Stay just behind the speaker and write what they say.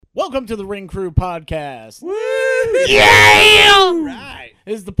Welcome to the Ring Crew Podcast. Woo! Yeah! All right.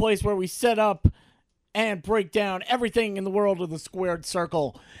 This is the place where we set up and break down everything in the world of the squared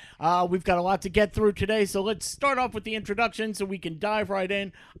circle. We've got a lot to get through today, so let's start off with the introduction so we can dive right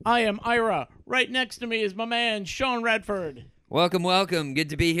in. I am Ira. Right next to me is my man, Sean Radford. Welcome, welcome. Good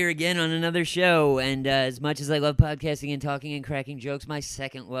to be here again on another show. And as much as I love podcasting and talking and cracking jokes, my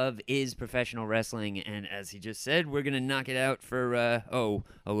second love is professional wrestling. And as he just said, we're going to knock it out for, a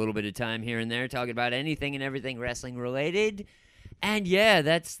little bit of time here and there, talking about anything and everything wrestling related. And yeah,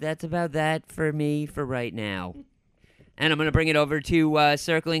 that's about that for me for right now. And I'm going to bring it over to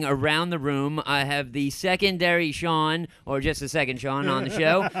circling around the room. I have the secondary Sean, or just the second Sean on the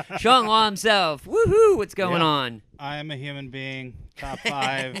show. Sean Law himself. Woohoo! What's going on? I am a human being. Top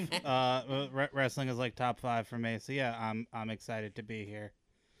 5. Wrestling is like top 5 for me. So yeah, I'm excited to be here.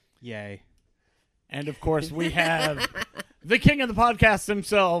 Yay. And of course, we have the king of the podcast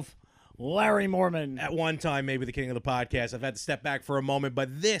himself, Larry Mormon. At one time, maybe the king of the podcast. I've had to step back for a moment,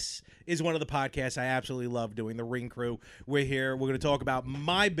 but this is one of the podcasts I absolutely love doing, The Ring Crew. We're here. We're going to talk about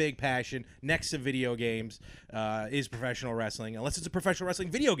my big passion next to video games is professional wrestling, unless it's a professional wrestling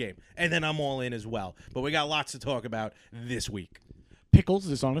video game, and then I'm all in as well. But we got lots to talk about this week. Pickles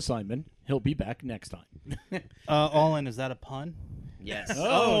is on assignment. He'll be back next time. All in, is that a pun? Yes.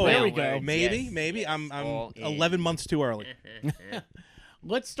 Oh, there we go. Maybe. I'm 11 months too early.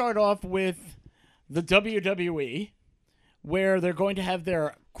 Let's start off with the WWE, where they're going to have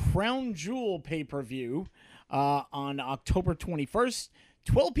their Crown Jewel pay-per-view on October 21st,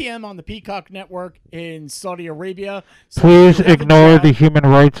 12 p.m. on the Peacock Network in Saudi Arabia. So please ignore the human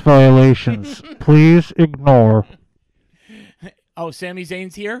rights violations. Please ignore. Oh, Sami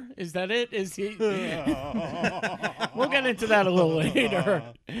Zayn's here? Is that it? Is he? We'll get into that a little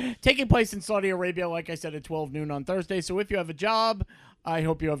later. Taking place in Saudi Arabia, like I said, at 12 noon on Thursday. So if you have a job, I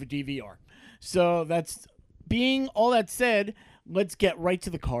hope you have a DVR. So that's being all that said, let's get right to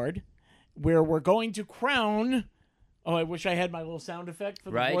the card where we're going to crown. Oh, I wish I had my little sound effect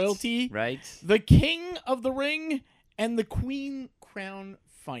for the royalty. Right. The King of the Ring and the Queen Crown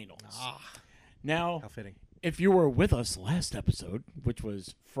Finals. Now, How fitting. if you were with us last episode, which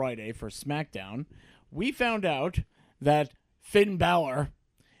was Friday for SmackDown, we found out that Finn Balor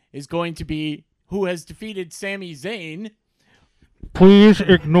is going to be who has defeated Sami Zayn. Please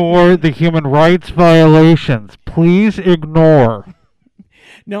ignore the human rights violations. Please ignore.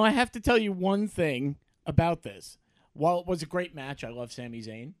 Now, I have to tell you one thing about this. While it was a great match, I love Sami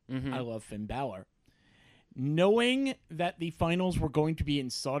Zayn. I love Finn Balor. Knowing that the finals were going to be in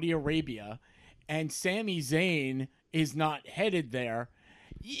Saudi Arabia and Sami Zayn is not headed there,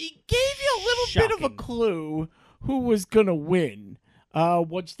 it gave you a little bit of a clue who was going to win.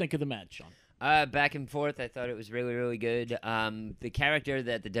 What'd you think of the match, Sean? Back and forth, I thought it was really, really good. The character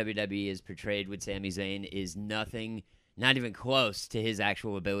that the WWE has portrayed with Sami Zayn is nothing, not even close to his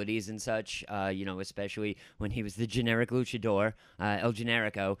actual abilities and such, especially when he was the generic luchador, El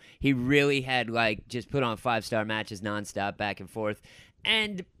Generico. He really had, just put on 5-star matches nonstop, back and forth.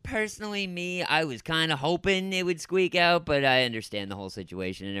 And personally, I was kind of hoping it would squeak out, but I understand the whole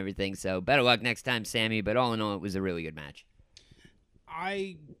situation and everything, so better luck next time, Sammy. But all in all, it was a really good match.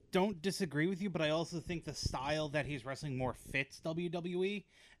 I don't disagree with you, but I also think the style that he's wrestling more fits WWE,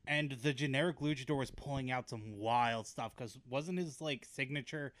 and the generic luchador is pulling out some wild stuff, because wasn't his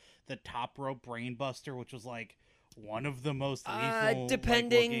signature the top rope brainbuster, which was one of the most lethal,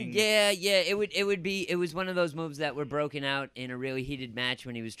 depending, it was one of those moves that were broken out in a really heated match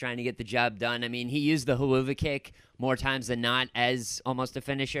when he was trying to get the job done. I mean, he used the haluva kick more times than not as almost a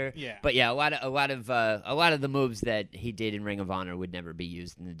finisher. Yeah. But yeah, a lot of the moves that he did in Ring of Honor would never be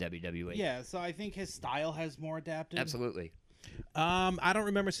used in the WWE. Yeah, so I think his style has more adapted. Absolutely. I don't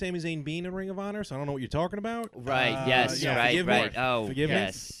remember Sami Zayn being in Ring of Honor, so I don't know what you're talking about. Right, yes, yeah, right. forgive me. Oh, Forgive me.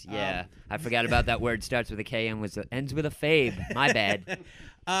 yes, yeah. I forgot about that word. Starts with a K and ends with a fabe. My bad.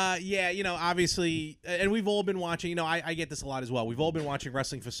 Obviously, and we've all been watching, I get this a lot as well. We've all been watching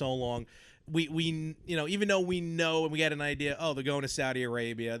wrestling for so long. We even though we know and we get an idea, they're going to Saudi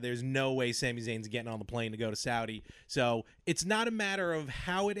Arabia, there's no way Sami Zayn's getting on the plane to go to Saudi. So it's not a matter of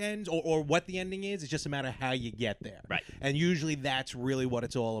how it ends or what the ending is. It's just a matter of how you get there. Right. And usually that's really what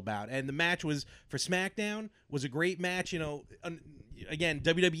it's all about. And the match was for SmackDown was a great match. Again,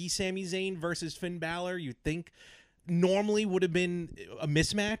 WWE Sami Zayn versus Finn Balor. You think normally would have been a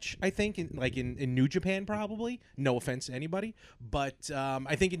mismatch, I think, in New Japan probably. No offense to anybody. But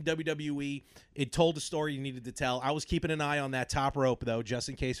I think in WWE, it told the story you needed to tell. I was keeping an eye on that top rope, though, just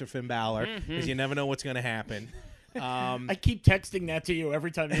in case for Finn Balor, because you never know what's going to happen. I keep texting that to you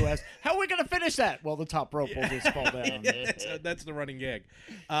every time you ask, how are we going to finish that? Well, the top rope will just fall down. That's the running gag.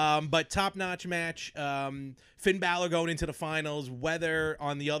 But top-notch match. Finn Balor going into the finals. Whether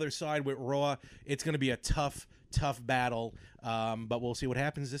on the other side with Raw, it's going to be a tough battle. But we'll see what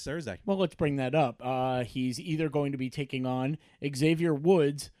happens this Thursday. Well, let's bring that up. He's either going to be taking on Xavier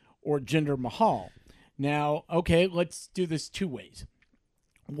Woods or Jinder Mahal. Now, okay, let's do this two ways.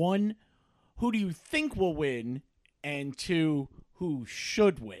 One, who do you think will win? And two, who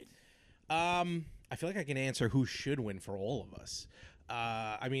should win? I feel like I can answer who should win for all of us.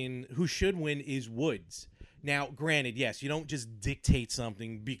 I mean, who should win is Woods. Now, granted, yes, you don't just dictate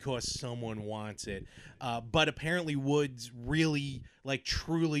something because someone wants it. But apparently Woods really,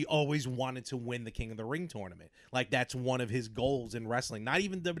 truly always wanted to win the King of the Ring tournament. That's one of his goals in wrestling. Not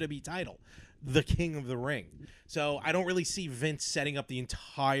even WWE title. The King of the Ring. So I don't really see Vince setting up the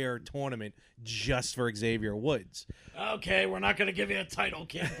entire tournament just for Xavier Woods. Okay, we're not going to give you a title,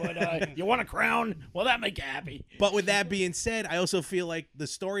 kid, but you want a crown? Well, that make you happy. But with that being said, I also feel like the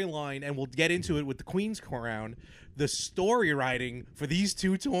storyline, and we'll get into it with the Queen's Crown, the story writing for these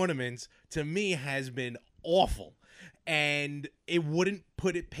two tournaments, to me, has been awful. And it wouldn't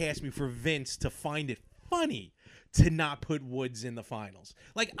put it past me for Vince to find it funny to not put Woods in the finals.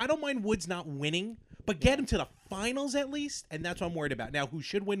 I don't mind Woods not winning, but get him to the finals at least, and that's what I'm worried about. Now, who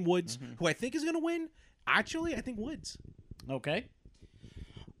should win? Woods. Who I think is going to win? Actually, I think Woods. Okay.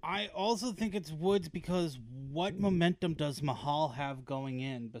 I also think it's Woods because what momentum does Mahal have going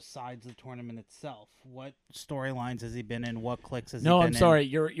in besides the tournament itself? What storylines has he been in? What clicks has he been in? No, I'm sorry.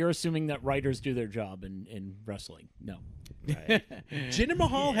 You're assuming that writers do their job in wrestling. No. Jinder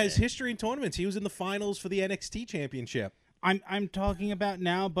Mahal has history in tournaments. He was in the finals for the NXT championship. I'm talking about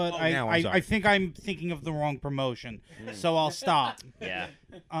now, but now, I'm sorry. I think I'm thinking of the wrong promotion, so I'll stop. Yeah.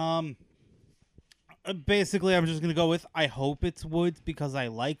 Basically, I'm just gonna go with I hope it's Woods because I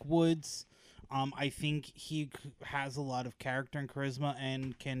like Woods. I think he has a lot of character and charisma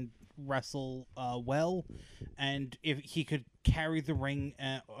and can wrestle well, and if he could carry the ring,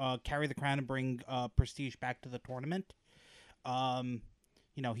 carry the crown, and bring prestige back to the tournament.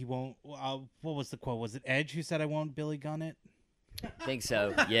 He won't. What was the quote? Was it Edge who said, "I won't Billy Gunn it"? I think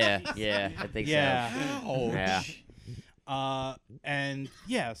so. Yeah, I think so.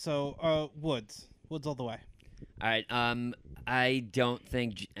 Yeah. So Woods all the way. All right. I don't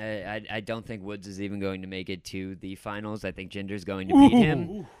think Woods is even going to make it to the finals. I think Jinder's going to beat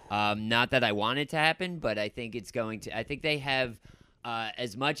him. Not that I want it to happen, but I think it's going to. I think they have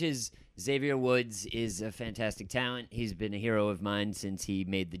as much as Xavier Woods is a fantastic talent. He's been a hero of mine since he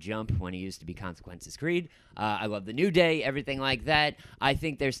made the jump when he used to be Consequences Creed. I love the New Day, everything like that. I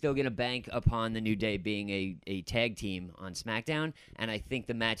think they're still going to bank upon the New Day being a tag team on SmackDown, and I think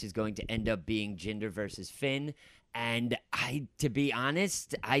the match is going to end up being Jinder versus Finn. And to be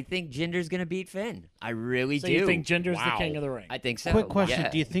honest, I think Jinder's going to beat Finn. I really do. So you think Jinder's the king of the ring? I think so. Quick question: Yeah.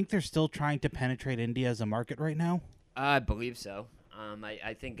 Do you think they're still trying to penetrate India as a market right now? I believe so.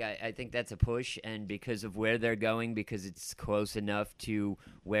 I think that's a push, and because of where they're going, because it's close enough to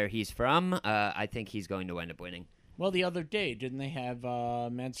where he's from, I think he's going to end up winning. Well, the other day, didn't they have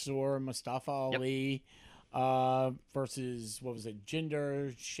Mansoor, Mustafa Ali versus, what was it,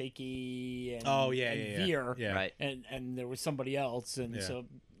 Jinder, Shaky, and, Veer. Yeah. Right. And there was somebody else, and so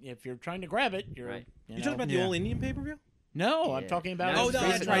if you're trying to grab it, you're... Right. You talking about the All Indian pay-per-view? No, I'm Yeah. talking about... No, Oh, no,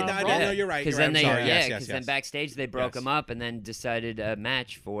 that's right. No, you're right. Because You're then right. I'm sorry. because then backstage they broke him up and then decided a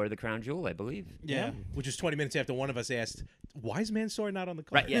match for the Crown Jewel, I believe. Yeah. Which was 20 minutes after one of us asked, why is Mansoor not on the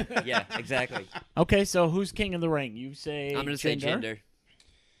card? Right? Yeah, exactly. Okay, so who's king of the ring? You say I'm going to say Jinder.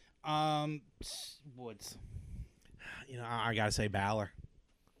 Woods. I got to say Balor.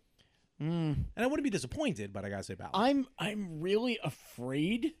 And I wouldn't be disappointed, but I got to say Balor. I'm really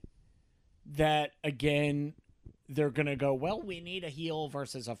afraid that, again, they're going to go, well, we need a heel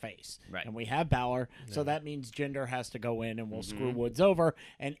versus a face. Right. And we have Balor, so that means Jinder has to go in and we'll screw Woods over.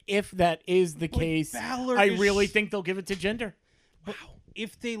 And if that is the case, Balor I is- really think they'll give it to Jinder. Wow.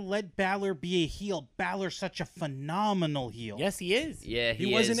 If they let Balor be a heel, Balor's such a phenomenal heel. Yes, he is. Yeah,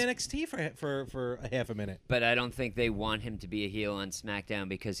 he was in NXT for a half a minute. But I don't think they want him to be a heel on SmackDown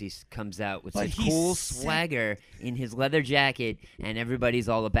because he comes out with But such he's cool set- swagger in his leather jacket, and everybody's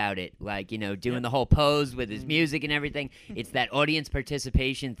all about it. Doing the whole pose with his music and everything. It's that audience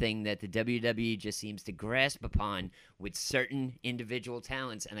participation thing that the WWE just seems to grasp upon with certain individual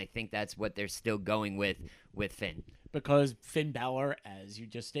talents, and I think that's what they're still going with Finn. Because Finn Balor, as you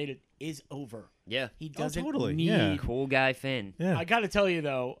just stated, is over. Yeah. He doesn't totally. need... Yeah. Cool guy Finn. Yeah. I got to tell you,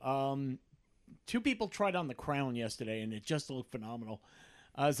 though, two people tried on the crown yesterday, and it just looked phenomenal.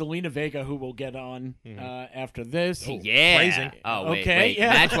 Zelina Vega, who we'll get on after this. Yeah. Phrasing. Oh, wait, Okay, wait.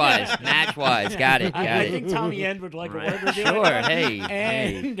 yeah. Match-wise. Got it. I think Tommy End would like a word review. Sure. Hey.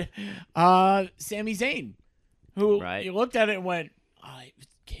 And Sami Zayn, who you looked at it and went,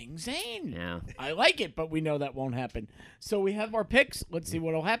 King Zayn. Yeah. I like it, but we know that won't happen. So we have our picks. Let's see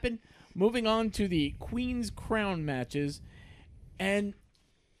what will happen. Moving on to the Queen's Crown matches. And,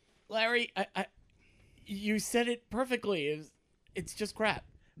 Larry, you said it perfectly. It's just crap.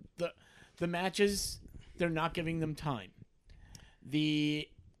 The matches, they're not giving them time. The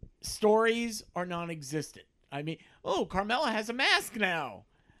stories are non-existent. I mean, Carmella has a mask now.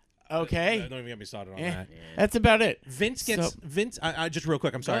 Okay. Don't even get me started on that. That's about it. Vince gets I just real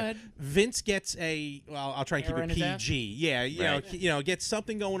quick. I'm sorry. ahead. Vince gets I'll try and keep Error in it his ass? PG. Yeah, you know, gets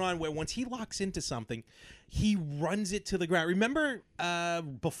something going on where once he locks into something, he runs it to the ground. Remember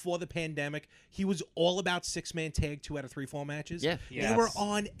before the pandemic, he was all about 6-man tag 2 out of 3 fall matches. Yeah. They were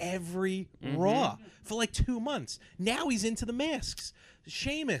on every Raw for like 2 months. Now he's into the masks.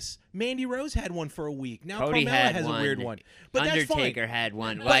 Sheamus, Mandy Rose had one for a week. Now Cody Carmella had has one. a weird one. But Undertaker that's fine. had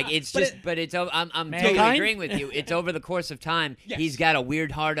one. Like it's just, but it's. I'm totally Mankind? agreeing with you. It's over the course of time. Yes. He's got a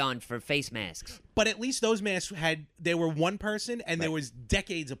weird hard on for face masks. But at least those masks they were one person and there was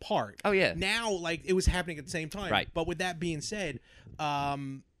decades apart. Oh, yeah. Now, like, it was happening at the same time. Right. But with that being said,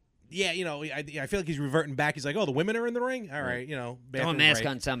 yeah, you know, I feel like he's reverting back. He's like, the women are in the ring? All right, you know. Throw a bathroom mask break.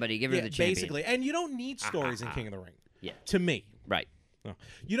 on somebody. Give her Yeah, the champion. basically. And you don't need stories in King of the Ring. Yeah. To me. Right. No.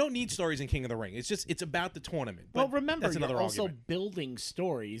 You don't need stories in King of the Ring. It's about the tournament. Well, But remember, that's another you're also argument. building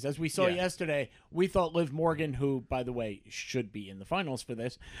stories. As we saw Yeah. yesterday, we thought Liv Morgan, who, by the way, should be in the finals for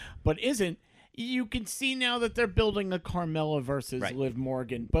this, but isn't. You can see now that they're building a Carmella versus Liv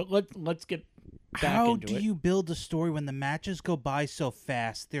Morgan. But let's get back How into do it. you build a story when the matches go by so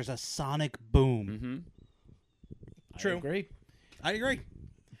fast? There's a sonic boom. True. I agree. I agree.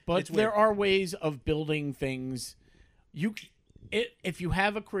 But It's there weird. are ways of building things. If you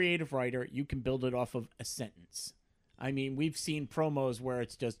have a creative writer, you can build it off of a sentence. I mean, we've seen promos where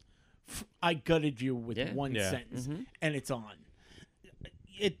it's just, I gutted you with one sentence, and it's on.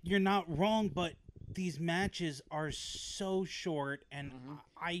 You're not wrong, but these matches are so short, and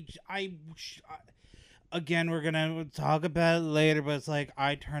again, we're gonna talk about it later. But it's like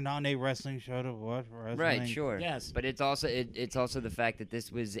I turned on a wrestling show to watch wrestling. Right, sure. Yes. But it's also it's also the fact that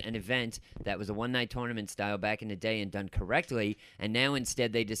this was an event that was a one-night tournament style back in the day and done correctly, and now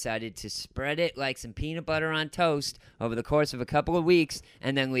instead they decided to spread it like some peanut butter on toast over the course of a couple of weeks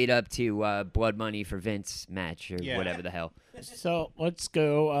and then lead up to Blood Money for Vince match or whatever the hell. So let's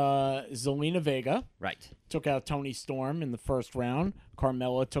go. Zelina Vega Right. took out Toni Storm in the first round.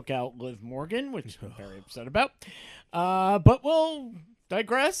 Carmella took out Liv Morgan, which I'm very upset about. But we'll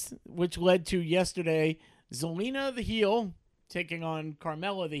digress, which led to yesterday, Zelina the heel taking on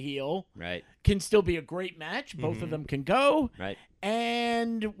Carmella the heel. Right. Can still be a great match. Both of them can go. Right.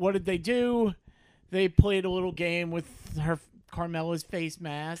 And what did they do? They played a little game with Carmella's face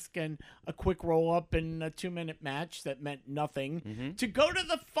mask and a quick roll-up in a 2-minute match that meant nothing to go to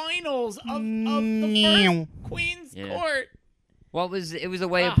the finals of the first Queen's Court. Well, it was a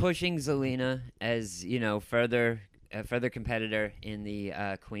way of pushing Zelina as, you know, further competitor in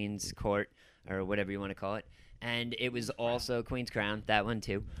the Queen's Court or whatever you want to call it. And it was also Queen's Crown, that one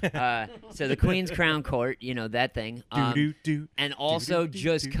too. So the Queen's Crown Court, you know, that thing. And also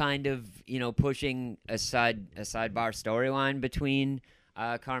just kind of, you know, pushing a sidebar storyline between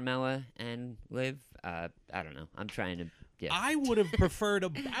Carmella and Liv. I don't know. I'm trying to. Yeah. I would have preferred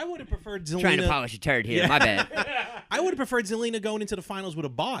Zelina. Trying to polish a turd here. My bad. I would have preferred Zelina going into the finals with a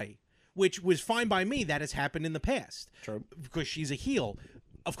bye, which was fine by me. That has happened in the past. True. Because she's a heel.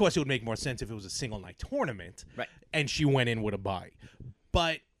 Of course, it would make more sense if it was a single night tournament, Right. and she went in with a bye.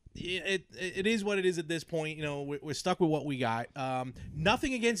 But it is what it is at this point. You know, we're stuck with what we got.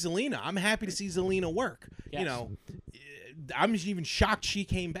 Nothing against Zelina. I'm happy to see Zelina work. Yes. You know, I'm even shocked she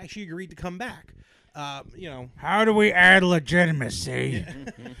came back. She agreed to come back. You know, How do we add legitimacy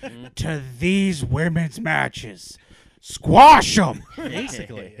to these women's matches? Squash them!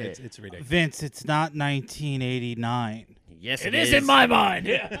 basically, it's ridiculous. Vince, it's not 1989. Yes, It is in my mind.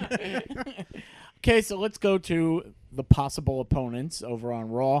 Okay, so let's go to the possible opponents over on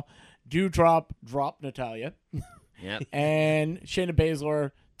Raw. Doudrop dropped Natalia. Yep. And Shayna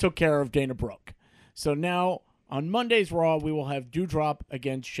Baszler took care of Dana Brooke. So now on Monday's Raw, we will have Doudrop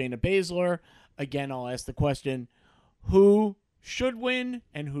against Shayna Baszler. Again, I'll ask the question, who should win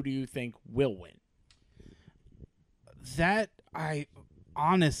and who do you think will win?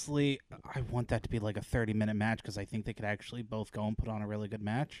 Honestly, I want that to be like a 30-minute match because I think they could actually both go and put on a really good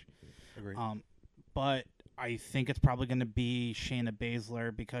match. Agreed. But I think it's probably going to be Shayna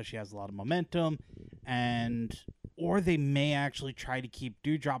Baszler because she has a lot of momentum, or they may actually try to keep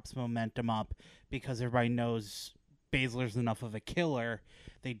Doudrop's momentum up because everybody knows Baszler's enough of a killer.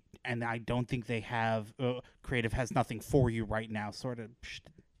 And I don't think they have creative has nothing for you right now sort of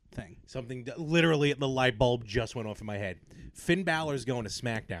thing. Something literally the light bulb just went off in my head. Finn Balor's going to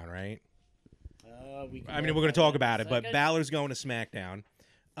SmackDown, right? We're going to talk about it, but Balor's going to SmackDown.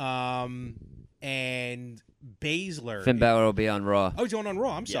 And Baszler. Finn Balor will be on Raw. Oh, he's going on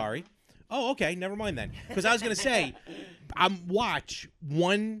Raw. I'm sorry. Oh, okay. Never mind then. Because I was going to say, watch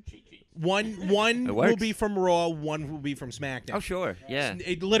one will be from Raw, one will be from SmackDown. Oh, sure. Yeah.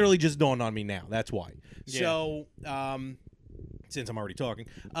 It literally just dawned on me now. That's why. Yeah. So, since I'm already talking,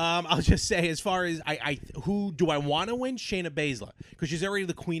 I'll just say as far as who do I want to win? Shayna Baszler, because she's already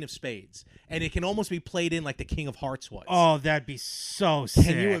the Queen of Spades, and it can almost be played in like the King of Hearts was. Oh, that'd be so sick.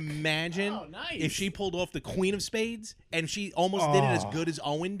 Can you imagine if she pulled off the Queen of Spades and she almost did it as good as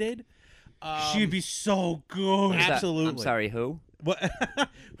Owen did? She'd be so good. Absolutely. I'm sorry, who? What?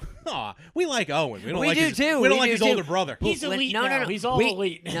 Aw, we like Owen. We don't We like do his, too. We don't We like do his too. older brother. He's elite No. now. He's all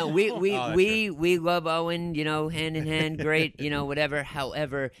elite. No, we that's we love Owen, hand in hand, great, whatever.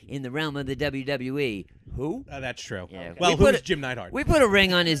 However, in the realm of the WWE, who? That's true. Yeah. Well, We put who's a- Jim Neidhart? We put a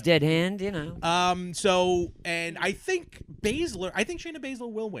ring on his dead hand, So, and I think Shayna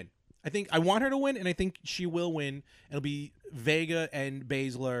Baszler will win. I want her to win, and I think she will win. It'll be Vega and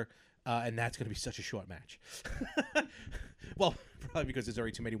Baszler, and that's going to be such a short match. Well, probably because there's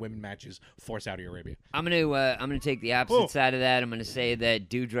already too many women matches for Saudi Arabia. I'm gonna take the opposite side of that. I'm gonna say that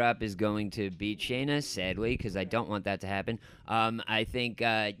Doudrop is going to beat Shayna, sadly, because I don't want that to happen. I think,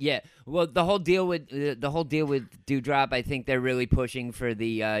 well, the whole deal with Doudrop, I think they're really pushing for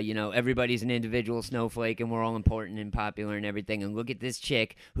the, everybody's an individual snowflake and we're all important and popular and everything. And look at this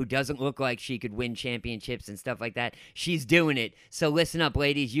chick who doesn't look like she could win championships and stuff like that. She's doing it. So listen up,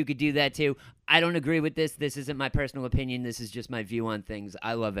 ladies. You could do that too. I don't agree with this. This isn't my personal opinion. This is just my view on things.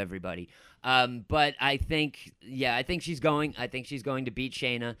 I love everybody. But I think she's going. I think she's going to beat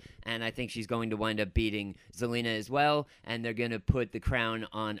Shayna, and I think she's going to wind up beating Zelina as well. And they're going to put the crown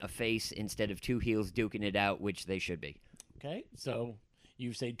on a face instead of two heels duking it out, which they should be. Okay, so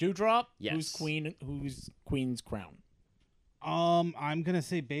you say Doudrop. Yes. Who's Queen's crown? I'm gonna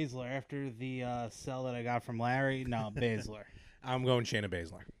say Baszler after the sell that I got from Larry. No, Baszler. I'm going Shayna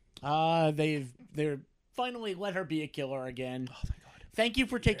Baszler. They're finally let her be a killer again. Oh, thank God. Thank you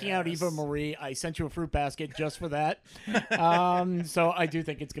for taking out Eva Marie. I sent you a fruit basket just for that. So I do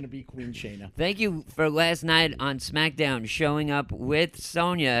think it's going to be Queen Shayna. Thank you for last night on SmackDown showing up with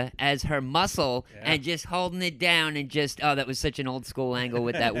Sonya as her muscle and just holding it down and that was such an old school angle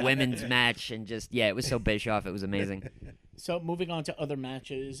with that women's match and it was so Bischoff. It was amazing. So moving on to other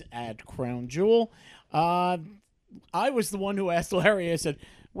matches at Crown Jewel. I was the one who asked Larry, I said,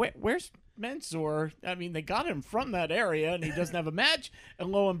 where's Mansoor? I mean, they got him from that area, and he doesn't have a match.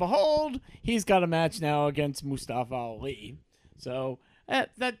 And lo and behold, he's got a match now against Mustafa Ali. So that's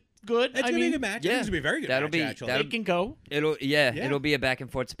good. It's going to be a good match. yeah. It's going to be a very good That'll match, be- actually. that'll- It can go. It'll be a back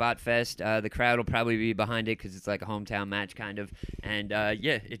and forth spot fest. The crowd will probably be behind it because it's like a hometown match kind of, and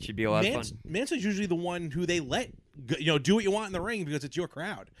it should be a lot of fun. Mansoor's usually the one who they let do what you want in the ring because it's your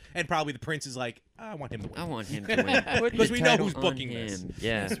crowd. And probably the Prince is like, I want him to win. I want him to win. Put Because the we know title who's on booking him. this.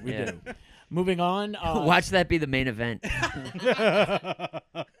 Yeah, Yes, we yeah. do. Moving on. Watch that be the main event.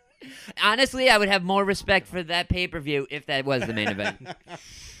 Honestly, I would have more respect for that pay-per-view if that was the main event.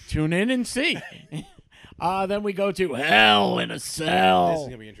 Tune in and see. Then we go to Hell in a This is Cell.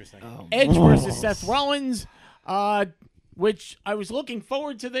 going to be interesting. Edge versus Seth Rollins, which I was looking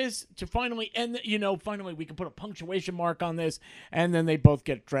forward to this to finally end. Finally we can put a punctuation mark on this, and then they both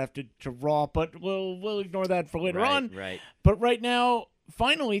get drafted to Raw. But we'll ignore that for later on. Right. But right now,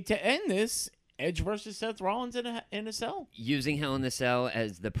 finally to end this, Edge versus Seth Rollins in a cell. Using Hell in the Cell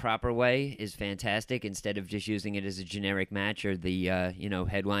as the proper way is fantastic instead of just using it as a generic match or the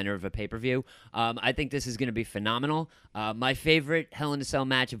headliner of a pay-per-view. I think this is going to be phenomenal. My favorite Hell in a Cell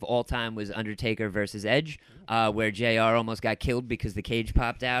match of all time was Undertaker versus Edge, where JR almost got killed because the cage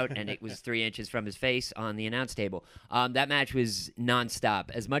popped out and it was 3 inches from his face on the announce table. That match was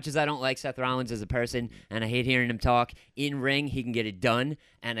nonstop. As much as I don't like Seth Rollins as a person and I hate hearing him talk, in ring he can get it done,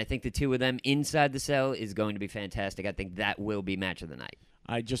 and I think the two of them inside the cell is going to be fantastic. I think that will be match of the night.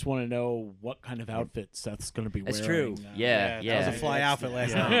 I just want to know what kind of outfit Seth's going to be That's wearing. true. yeah, Yeah. That was a fly outfit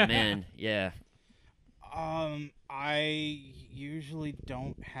last night. Oh, man. Yeah. I usually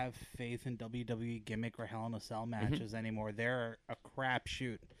don't have faith in WWE gimmick or Hell in a Cell matches anymore. They're a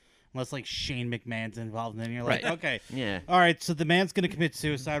crapshoot. unless like Shane McMahon's involved, and then you're like, Right. okay, Yeah. all right, so the man's gonna commit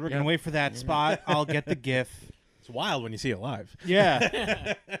suicide. We're gonna wait for that spot. I'll get the GIF. It's wild when you see it live.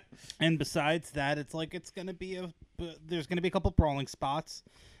 Yeah. And besides that, it's like there's gonna be a couple brawling spots.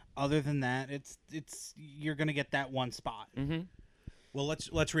 Other than that, it's you're gonna get that one spot. Mm-hmm. Well,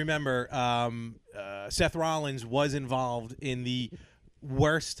 let's remember Seth Rollins was involved in the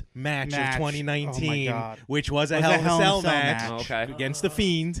worst match of 2019, Oh my God. which was a Was Hell a in a Hell in a Cell Cell match match. Okay. against the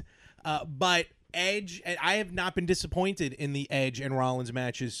Fiend. But Edge, and I have not been disappointed in the Edge and Rollins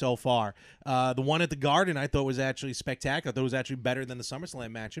matches so far. The one at the Garden I thought was actually spectacular. I thought it was actually better than the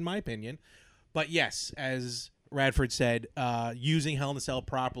SummerSlam match, in my opinion. But yes, as Radford said, using Hell in a Cell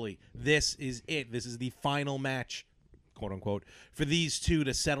properly, this is it. This is the final match, quote unquote, for these two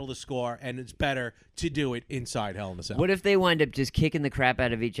to settle the score, and it's better to do it inside Hell in a Cell. What if they wind up just kicking the crap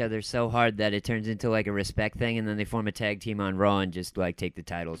out of each other so hard that it turns into like a respect thing, and then they form a tag team on Raw and just like take the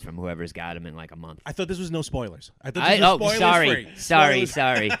titles from whoever's got them in like a month? I thought this was no spoilers. I thought this was spoilers sorry, free.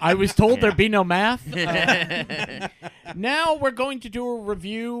 sorry. I was told Yeah. there'd be no math. Now we're going to do a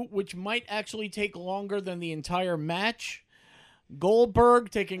review which might actually take longer than the entire match. Goldberg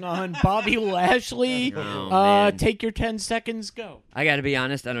taking on Bobby Lashley. Oh, man. Take your 10 seconds, go. I got to be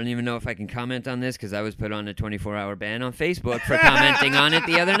honest, I don't even know if I can comment on this because I was put on a 24-hour ban on Facebook for commenting on it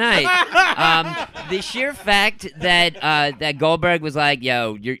the other night. The sheer fact that that Goldberg was like,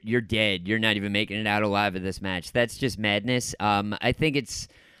 "Yo, you're dead. You're not even making it out alive of this match." That's just madness. I think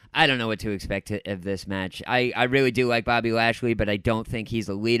I don't know what to expect of this match. I really do like Bobby Lashley, but I don't think he's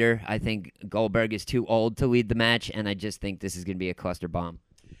a leader. I think Goldberg is too old to lead the match, and I just think this is going to be a cluster bomb.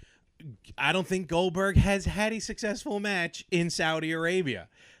 I don't think Goldberg has had a successful match in Saudi Arabia.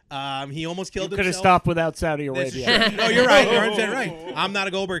 He almost killed You could have himself. stopped without Saudi This is Arabia. true. No, you're right. You're 100% right. I'm not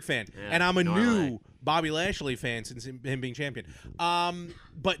a Goldberg fan, Yeah, and I'm a nor am new Bobby Lashley fan since him being champion.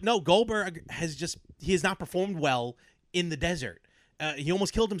 But no, Goldberg he has not performed well in the desert. He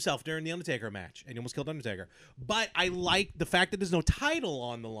almost killed himself during the Undertaker match, and he almost killed Undertaker. But I like the fact that there's no title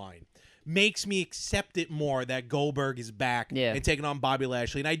on the line. Makes me accept it more that Goldberg is back and taking on Bobby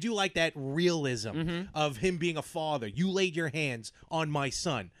Lashley. And I do like that realism of him being a father. You laid your hands on my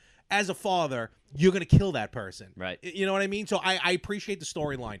son. As a father, you're going to kill that person. Right. You know what I mean? So I appreciate the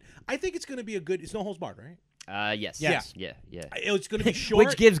storyline. I think it's going to be it's no holds barred, right? Yes. Yeah. Yeah. It's going to be short.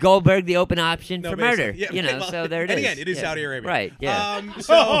 Which gives Goldberg the open option No, for murder. basically. Yeah, well, So there it is. and again, it is Yeah. Saudi Arabia. Right, yeah.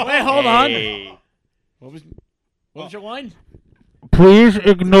 So Wait, hold on. Hey. What was your line? Please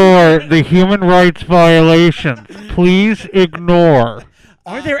ignore the human rights violations. Please ignore.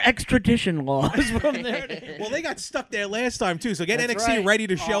 Are there extradition laws from there? well, they got stuck there last time too. So get That's NXT right. ready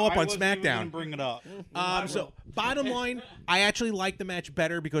to show up I on wasn't even gonna SmackDown. bring it up. So bottom line, I actually like the match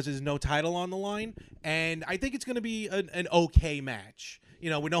better because there's no title on the line, and I think it's going to be an okay match.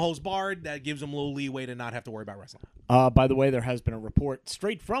 With no holds barred, that gives them a little leeway to not have to worry about wrestling. By the way, there has been a report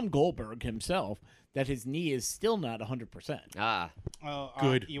straight from Goldberg himself that his knee is still not 100%.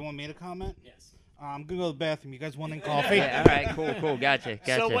 Good. You want me to comment? Yes. I'm gonna go to the bathroom. You guys want any coffee? Yeah, all right, cool. Gotcha.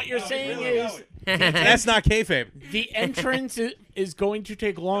 So what you're saying is That's not kayfabe. the entrance is going to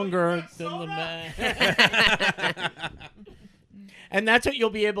take longer than the match. And that's what you'll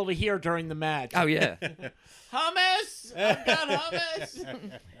be able to hear during the match. Oh, yeah. Hummus! I've got hummus!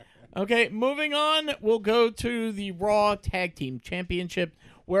 Okay, moving on. We'll go to the Raw Tag Team Championship,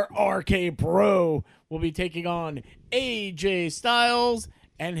 where RK Bro will be taking on AJ Styles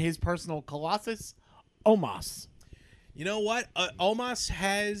and his personal colossus, Omos. You know what? Omos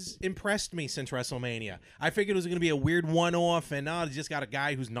has impressed me since WrestleMania. I figured it was going to be a weird one-off, and he's just got a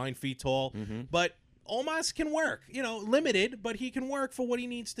guy who's 9 feet tall. But Omos can work. Limited, but he can work for what he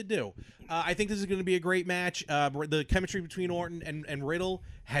needs to do. I think this is going to be a great match. The chemistry between Orton and Riddle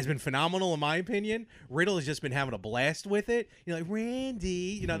has been phenomenal, in my opinion. Riddle has just been having a blast with it. Like,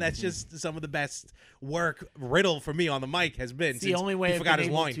 Randy, that's just some of the best work Riddle, for me, on the mic has been. It's the only way he I've forgot been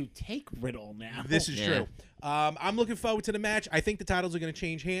his able line. to take Riddle now. This is Yeah. true. I'm looking forward to the match. I think the titles are going to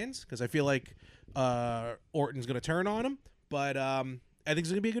change hands because I feel like Orton's going to turn on him. But I think it's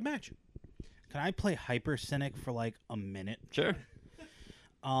going to be a good match. Can I play Hyper Cynic for like a minute? Sure.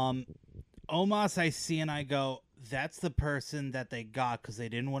 Omos, I see and I go, that's the person that they got because they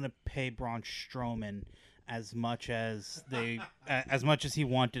didn't want to pay Braun Strowman as much as he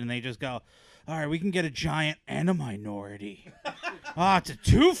wanted, and they just go, all right, we can get a giant and a minority. It's a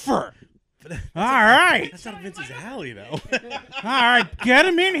twofer. All right. That's not Vince's alley, though. All right, get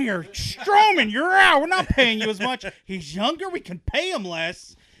him in here. Strowman, you're out. We're not paying you as much. He's younger. We can pay him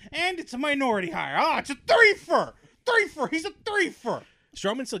less. And it's a minority hire. It's a threefer. He's a threefer.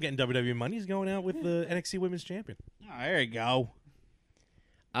 Strowman's still getting WWE money. He's going out with the NXT Women's Champion. Oh, there you go.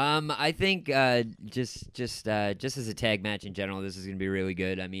 I think just as a tag match in general, this is going to be really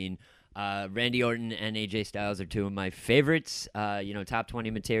good. I mean, Randy Orton and AJ Styles are two of my favorites. Top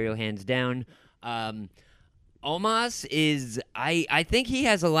 20 material, hands down. Omos is I think he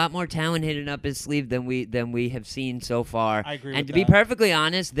has a lot more talent hidden up his sleeve than we have seen so far. I agree And with to be that. perfectly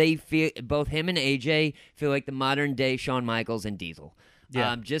honest, they feel both him and AJ feel like the modern day Shawn Michaels and Diesel.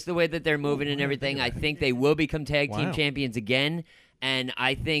 Yeah. Just the way that they're moving and everything, I think they will become tag team Wow. champions again. And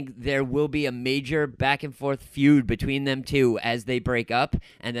I think there will be a major back and forth feud between them two as they break up.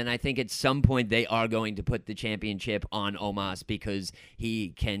 And then I think at some point they are going to put the championship on Omos because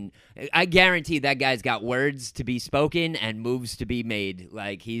he can. I guarantee that guy's got words to be spoken and moves to be made.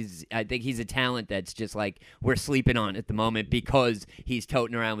 Like I think he's a talent that's just like we're sleeping on at the moment because he's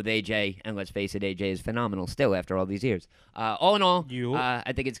toting around with AJ. And let's face it, AJ is phenomenal still after all these years. All in all,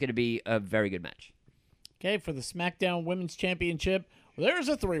 I think it's going to be a very good match. Okay, for the SmackDown Women's Championship, there's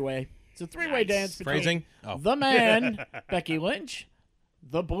a three-way. It's a three-way dance between Phrasing? Oh. the man, Becky Lynch,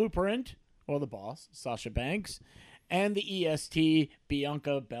 the Blueprint, or the boss, Sasha Banks, and the EST,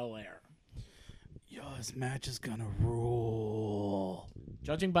 Bianca Belair. Yo, this match is gonna rule.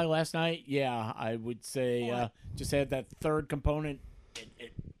 Judging by last night, yeah, I would say just add that third component.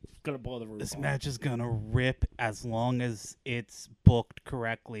 It's going to blow the roof This off. match is gonna rip as long as it's booked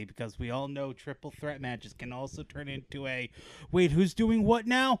correctly, because we all know triple threat matches can also turn into a wait, who's doing what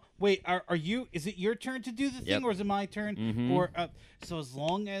now? Wait, are you? Is it your turn to do the thing, or is it my turn? Mhm. Or so as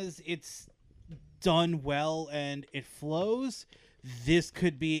long as it's done well and it flows, this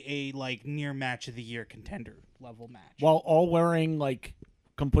could be a near match of the year contender level match. While all wearing,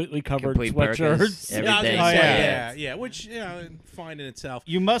 completely covered Complete sweatshirts. burkas, everything. Yeah, I was gonna Oh, say. Yeah, which fine in itself.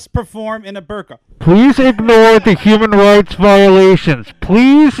 You must perform in a burqa. Please ignore the human rights violations.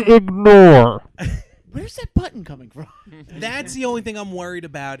 Please ignore. Where's that button coming from? That's the only thing I'm worried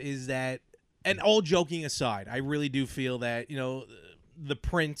about is that, and all joking aside, I really do feel that the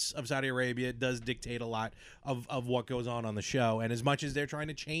Prince of Saudi Arabia does dictate a lot of what goes on the show. And as much as they're trying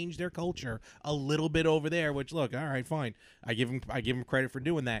to change their culture a little bit over there, which look, all right, fine, I give him credit for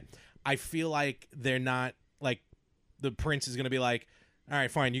doing that. I feel like they're not like the Prince is going to be like, all right,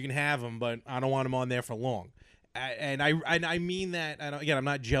 fine, you can have him, but I don't want him on there for long. And I mean that. Again, I'm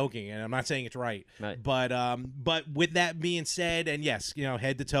not joking, and I'm not saying it's right. Right. But with that being said, and yes,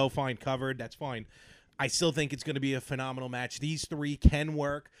 head to toe, fine, covered, that's fine. I still think it's going to be a phenomenal match. These three can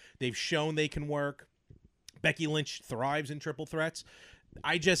work. They've shown they can work. Becky Lynch thrives in triple threats.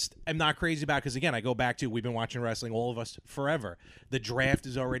 I just am not crazy about it because, again, I go back to we've been watching wrestling, all of us, forever. The draft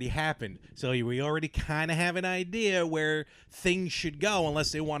has already happened. So we already kind of have an idea where things should go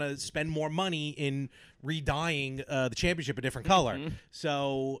unless they want to spend more money in re-dyeing the championship a different color.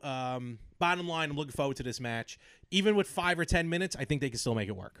 So bottom line, I'm looking forward to this match. Even with 5 or 10 minutes, I think they can still make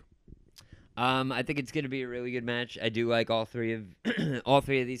it work. I think it's going to be a really good match. I do like all three of all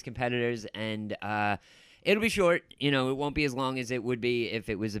three of these competitors, and it'll be short. It won't be as long as it would be if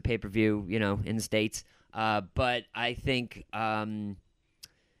it was a pay-per-view, in the States. But I think, I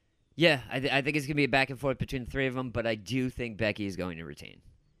think it's going to be a back and forth between the three of them. But I do think Becky is going to retain.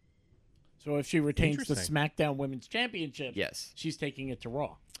 So if she retains the Interesting. SmackDown Women's Championship, Yes. she's taking it to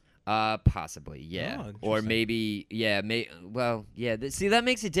Raw. Possibly, yeah, Oh, or interesting. maybe, yeah, see, that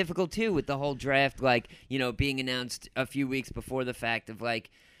makes it difficult too with the whole draft, being announced a few weeks before the fact of okay,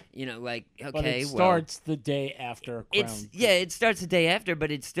 But it well, starts the day after Crown. it starts the day after, but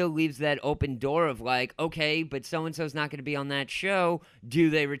it still leaves that open door of okay, but so and so's not going to be on that show. Do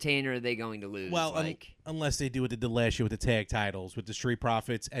they retain or are they going to lose? Well, unless they do what they did last year with the tag titles, with the Street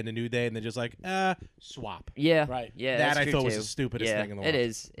Profits and the New Day, and they're just swap. yeah, Right. yeah, That that's I true thought was too. the stupidest Yeah, thing in the It world.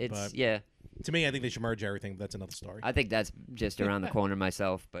 is. It's But- yeah. To me, I think they should merge everything, but that's another story. I think that's just around the corner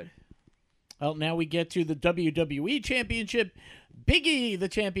myself, but. Well, now we get to the WWE Championship. Big E, the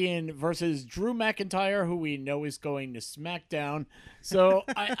champion, versus Drew McIntyre, who we know is going to SmackDown. So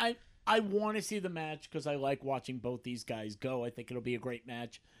I want to see the match because I like watching both these guys go. I think it'll be a great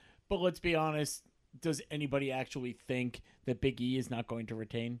match. But let's be honest, does anybody actually think that Big E is not going to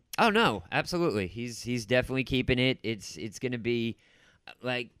retain? Oh no, absolutely. He's definitely keeping it. It's going to be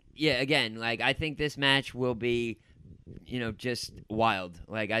again, I think this match will be just wild.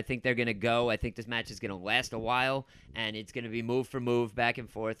 I think they're going to go. I think this match is going to last a while and it's going to be move for move back and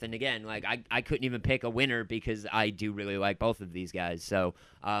forth. And again, I couldn't even pick a winner because I do really like both of these guys. So,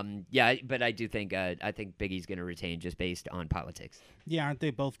 but I do think I think Big E's going to retain just based on politics. Yeah, aren't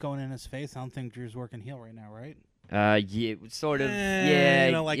they both going in his face? I don't think Drew's working heel right now, right? Yeah, sort of. Yeah,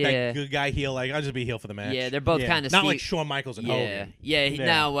 you know, like yeah. that good guy heel. Like I'll just be heel for the match. Yeah, they're both Yeah. kind of not like Shawn Michaels and yeah, Hogan. yeah. Yeah.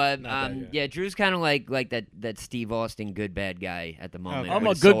 No, Not that, yeah. Drew's kind of like that Steve Austin good bad guy at the moment. Okay. I'm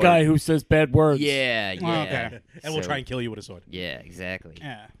with a good sword. guy who says bad words. Yeah, yeah. Okay. And we'll So- try and kill you with a sword. Yeah, exactly.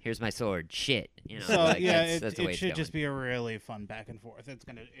 Yeah. Here's my sword. Shit. You know. So like, yeah, that's the way it it's should going. just be a really fun back and forth.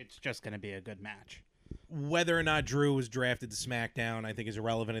 It's just gonna be a good match. Whether or not Drew was drafted to SmackDown, I think is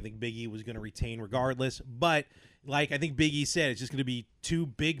irrelevant. I think Big E was going to retain regardless. But like I think Big E said, it's just going to be two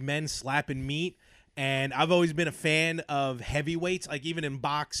big men slapping meat. And I've always been a fan of heavyweights. Like even in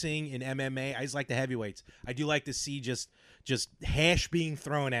boxing, in MMA, I just like the heavyweights. I do like to see just hash being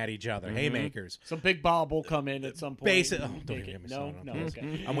thrown at each other, haymakers. So Big Bob will come in at some point. Basic. and Oh, don't take get it. me No, started no, on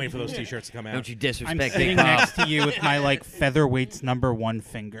okay. I'm waiting for those T-shirts to come out. Don't you I'm disrespect sitting Big Bob. next to you with my like featherweight's number one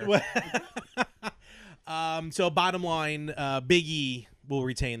finger. So bottom line, Big E will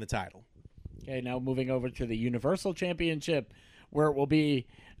retain the title. Okay, now moving over to the Universal Championship, where it will be.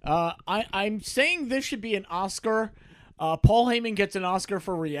 I'm saying this should be an Oscar. Paul Heyman gets an Oscar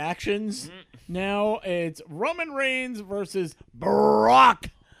for reactions. Now it's Roman Reigns versus Brock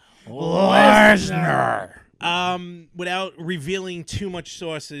Lesnar. Without revealing too much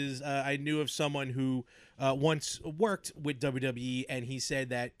sources, I knew of someone who once worked with WWE, and he said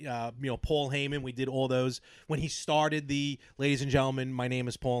that Paul Heyman. We did all those when he started the "Ladies and gentlemen, my name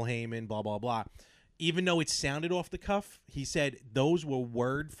is Paul Heyman." Blah blah blah. Even though it sounded off the cuff, he said those were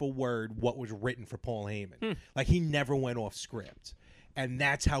word for word what was written for Paul Heyman. Like he never went off script. And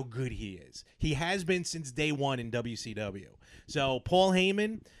that's how good he is. He has been since day one in WCW. So Paul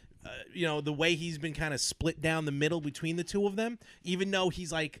Heyman, the way he's been kind of split down the middle between the two of them, even though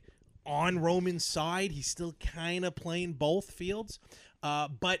he's like on Roman's side, he's still kind of playing both fields.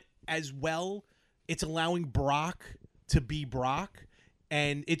 But as well, it's allowing Brock to be Brock.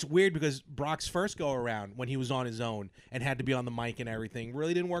 And it's weird because Brock's first go around when he was on his own and had to be on the mic and everything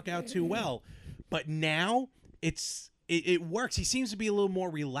really didn't work out too well. But now it works. He seems to be a little more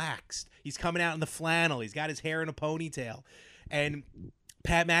relaxed. He's coming out in the flannel. He's got his hair in a ponytail. And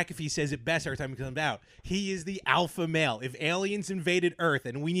Pat McAfee says it best every time he comes out. He is the alpha male. If aliens invaded Earth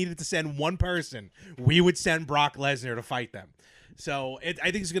and we needed to send one person, we would send Brock Lesnar to fight them. So I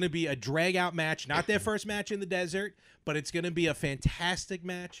think it's going to be a drag-out match. Not their first match in the desert, but it's going to be a fantastic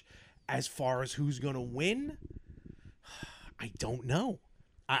match. As far as who's going to win, I don't know.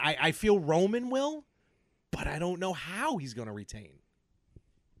 I feel Roman will, but I don't know how he's going to retain.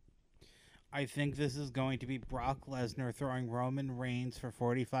 I think this is going to be Brock Lesnar throwing Roman Reigns for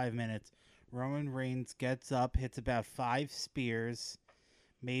 45 minutes. Roman Reigns gets up, hits about 5 spears,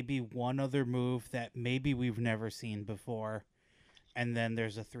 maybe one other move that maybe we've never seen before, and then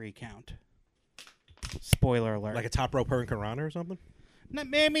there's a 3 count. Spoiler alert. Like a top rope Hurricane Rana or something?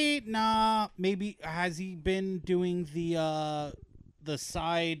 Maybe has he been doing the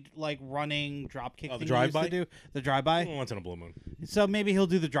side like running drop kick Oh, the thing he used drive-by? to do? The drive-by? Once in a blue moon. So maybe he'll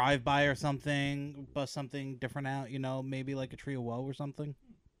do the drive-by or something, bust something different out, maybe like a Tree of Woe or something.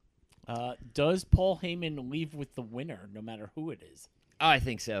 Does Paul Heyman leave with the winner, no matter who it is? Oh, I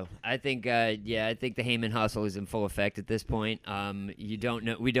think so. I think, I think the Heyman hustle is in full effect at this point. We don't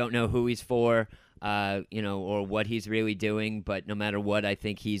know who he's for, or what he's really doing. But no matter what, I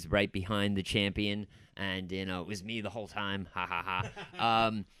think he's right behind the champion. And it was me the whole time. Ha ha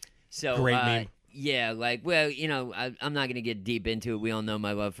ha. So Great meme. yeah, I'm not gonna get deep into it. We all know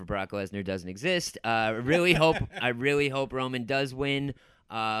my love for Brock Lesnar doesn't exist. I really hope Roman does win.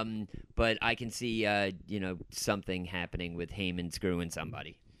 But I can see, something happening with Heyman screwing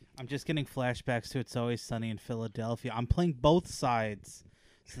somebody. I'm just getting flashbacks to It's Always Sunny in Philadelphia. I'm playing both sides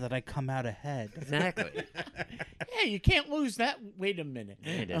so that I come out ahead. Exactly. Hey, you can't lose that. Wait a minute.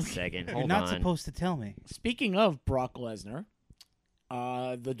 Wait a second. You're Hold not on. supposed to tell me. Speaking of Brock Lesnar,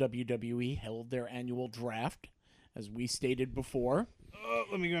 the WWE held their annual draft, as we stated before.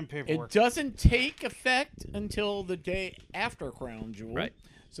 Let me get my It paperwork. doesn't take effect until the day after Crown Jewel. Right.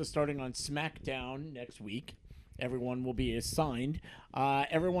 So starting on SmackDown next week, everyone will be assigned.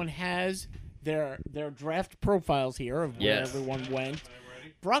 Everyone has their draft profiles here of where Yes. everyone went.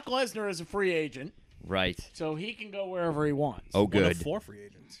 Brock Lesnar is a free agent, Right. so he can go wherever he wants. Oh, One of good. 4 free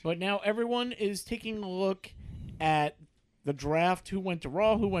agents. But now everyone is taking a look at the draft, who went to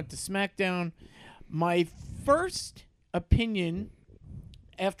Raw, who went to SmackDown. My first opinion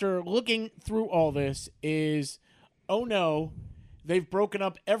after looking through all this is, oh no, they've broken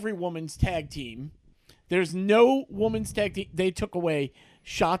up every woman's tag team. There's no women's tag team. They took away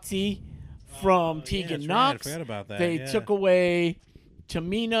Shotzi from Tegan that's right. I Knox. forgot about that, They yeah. took away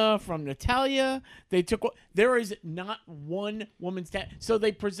Tamina from Natalia. There is not one woman's tag. So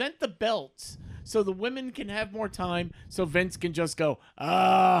they present the belts so the women can have more time, so Vince can just go,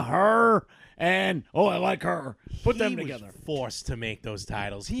 her, and, I like her. Put them He together. was forced to make those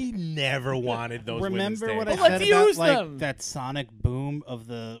titles. He never wanted those women's Remember what titles. I Well, said let's about use like them. that sonic boom of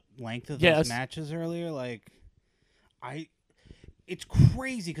the length of those Yes. matches earlier? It's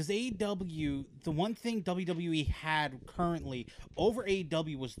crazy because AEW, the one thing WWE had currently over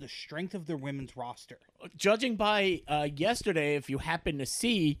AEW was the strength of their women's roster. Judging by yesterday, if you happen to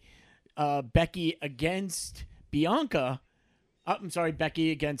see Becky against Bianca,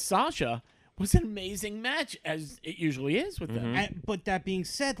 Becky against Sasha, was an amazing match, as it usually is with them. But that being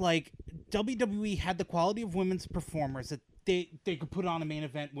said, like WWE had the quality of women's performers that they could put on a main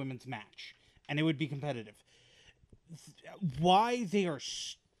event women's match, and it would be competitive. Why they are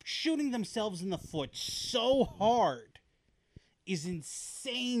shooting themselves in the foot so hard is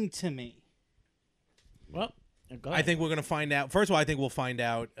insane to me. Well, go I ahead. think we're going to find out. First of all, I think we'll find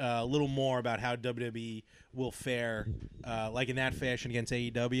out a little more about how WWE will fare, like in that fashion against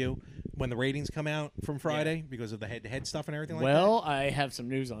AEW when the ratings come out from Friday because of the head-to-head stuff and everything like that. Well, I have some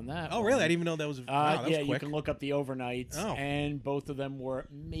news on that. Oh, really? I didn't even know that was. Wow, that was you quick. can look up the overnights, Oh. and both of them were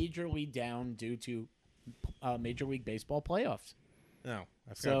majorly down due to Major League Baseball playoffs. Oh,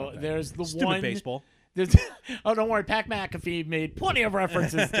 I forgot So about that. there's the Stupid one. baseball. Don't worry. Pat McAfee made plenty of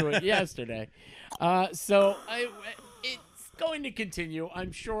references to it yesterday. It's going to continue.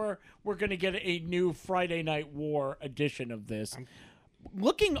 I'm sure we're going to get a new Friday Night War edition of this.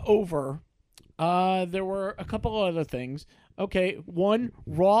 Looking over, there were a couple of other things. Okay, one,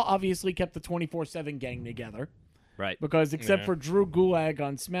 Raw obviously kept the 24/7 gang together. Right. Because except for Drew Gulak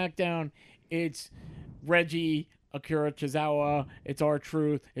on SmackDown, it's Reggie, Akira Tozawa, it's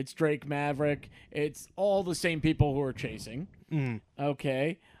R-Truth, it's Drake Maverick. It's all the same people who are chasing.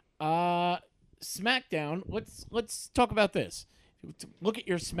 Okay. SmackDown, let's talk about this. Look at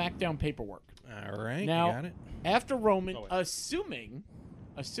your SmackDown paperwork. All right, Now, you got it. after Roman, assuming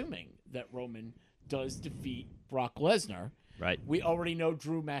that Roman does defeat Brock Lesnar, Right. we already know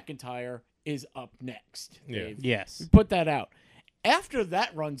Drew McIntyre is up next. Yeah. Dave. Yes. Put that out. After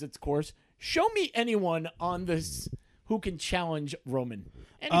that runs its course, show me anyone on this who can challenge Roman.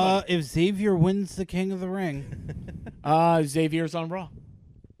 Anybody. If Xavier wins the King of the Ring, Xavier's on Raw.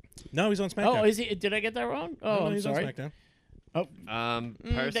 No, he's on SmackDown. Oh, is he? Did I get that wrong? Oh, no, I'm he's sorry. on SmackDown.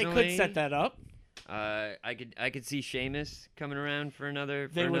 Personally, They could set that up. I could see Sheamus coming around for another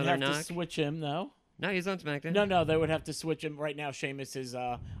They would have knock. to switch him, though. No, he's on SmackDown. No, they would have to switch him. Right now, Sheamus is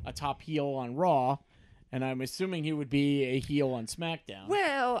a top heel on Raw, and I'm assuming he would be a heel on SmackDown.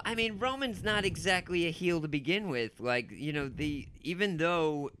 Well, I mean, Roman's not exactly a heel to begin with. Like, even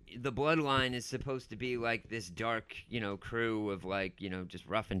though the Bloodline is supposed to be like this dark, crew of like, just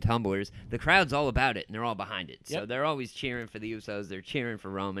rough and tumblers, the crowd's all about it and they're all behind it. So Yep. they're always cheering for the Usos. They're cheering for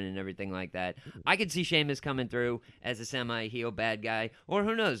Roman and everything like that. I could see Sheamus coming through as a semi-heel bad guy, or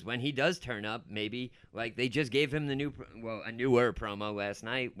who knows, when he does turn up, maybe like they just gave him a newer promo last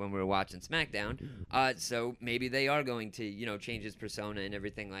night when we were watching SmackDown. So maybe they are going to, change his persona and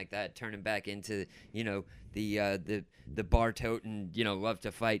everything like that, turn him back into, the bar toting, love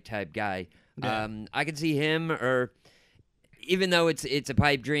to fight type guy. Yeah. I could see him, or even though it's a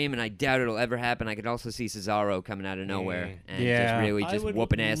pipe dream and I doubt it'll ever happen, I could also see Cesaro coming out of nowhere and Yeah. just really I just would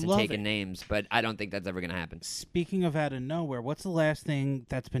whooping ass and love taking it. names. But I don't think that's ever gonna happen. speaking of out of nowhere, what's the last thing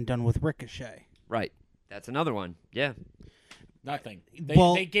that's been done with Ricochet? Right. That's another one. Yeah. Nothing.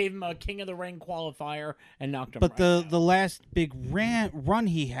 Well- They gave him a King of the Ring qualifier and knocked him But right the last big run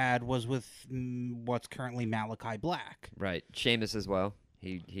he had was with what's currently Malachi Black. Right. Sheamus as well.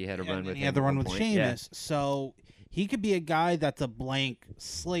 He had a run And with he him had the at run one with point. Yeah. Sheamus. So he could be a guy that's a blank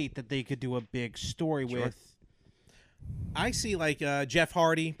slate that they could do a big story with. I see like Jeff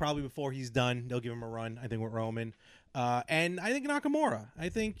Hardy probably before he's done. They'll give him a run. I think with Roman, and I think Nakamura. I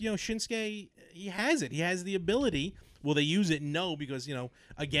think Shinsuke. He has it. He has the ability. Will they use it? No, because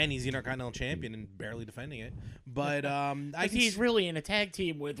again he's the Intercontinental Champion and barely defending it. But he's really in a tag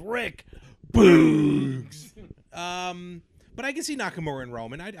team with Rick. But I can see Nakamura and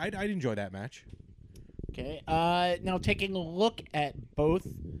Roman. I'd enjoy that match. Okay. Now taking a look at both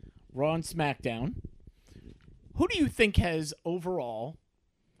Raw and SmackDown, who do you think has overall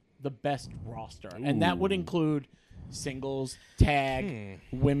the best roster? And that would include singles, tag,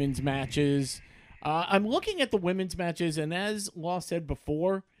 women's matches. I'm looking at the women's matches, and as Law said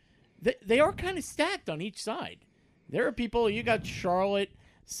before, they are kind of stacked on each side. There are people, you got Charlotte,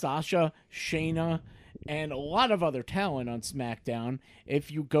 Sasha, Shayna, and a lot of other talent on SmackDown. If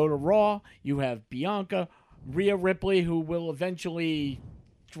you go to Raw, you have Bianca, Rhea Ripley, who will eventually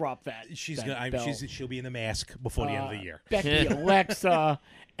drop that. She's that gonna. belt. She'll be in the mask before the end of the year. Becky, Alexa,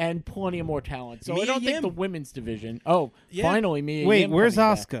 and plenty of more talent. So I Mia don't think Yim. the women's division. Oh, Yeah. finally, Mia Wait, Yim where's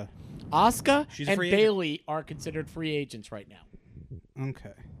coming back. Asuka? Asuka She's a and free agent. Bailey are considered free agents right now.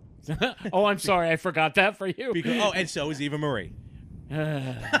 Okay. Oh, I'm sorry, I forgot that for you. And so is Eva Marie.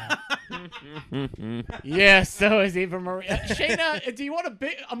 Yes, so is Eva Marie. Shayna, do you want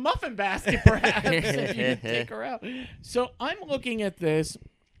a muffin basket, perhaps, if you could take her out? So I'm looking at this.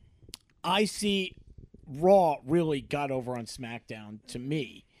 I see Raw really got over on SmackDown to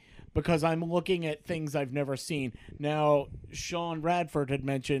me because I'm looking at things I've never seen. Now, Sean Radford had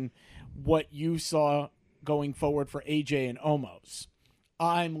mentioned what you saw going forward for AJ and Omos.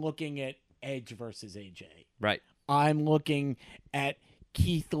 I'm looking at Edge versus AJ. Right. I'm looking at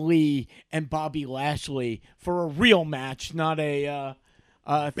Keith Lee and Bobby Lashley for a real match, not a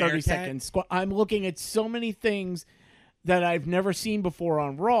 30-second squat. I'm looking at so many things that I've never seen before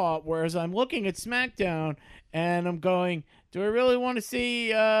on Raw, whereas I'm looking at SmackDown and I'm going, do I really want to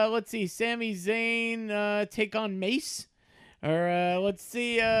see, let's see, Sami Zayn take on Mace? Or let's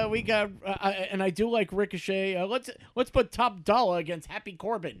see, we got, and I do like Ricochet. Let's put Top Dollar against Happy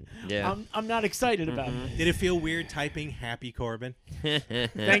Corbin. Yeah. I'm not excited about it. Did it feel weird typing Happy Corbin?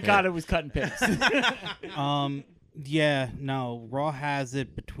 Thank God it was cut and paste. Yeah, no. Raw has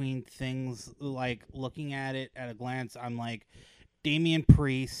it between things like looking at it at a glance. I'm like, Damian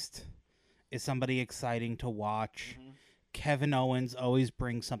Priest is somebody exciting to watch. Mm-hmm. Kevin Owens always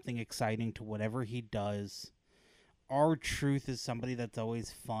brings something exciting to whatever he does. R-Truth is somebody that's always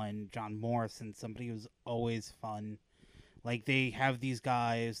fun. John Morrison, somebody who's always fun. Like, they have these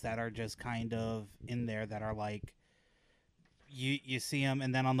guys that are just kind of in there that are like, you see them.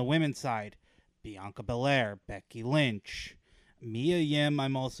 And then on the women's side, Bianca Belair, Becky Lynch, Mia Yim,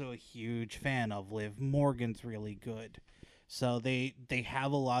 I'm also a huge fan of. Liv Morgan's really good. So they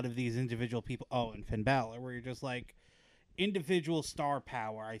have a lot of these individual people. Oh, and Finn Balor, where you're just like, individual star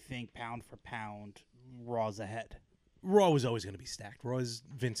power, I think, pound for pound, Raw's ahead. Raw was always going to be stacked. Raw is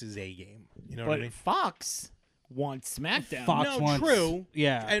Vince's A game. You know what I But mean? Fox wants SmackDown. Fox No, wants, true.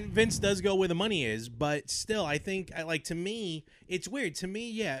 Yeah. And Vince does go where the money is, but still, I think, like, to me, it's weird. To me,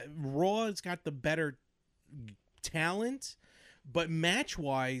 yeah, Raw's got the better talent, but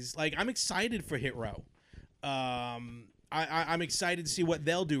match-wise, like, I'm excited for Hit Row. I'm excited to see what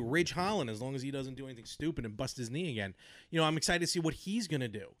they'll do. Ridge Holland, as long as he doesn't do anything stupid and bust his knee again. You know, I'm excited to see what he's going to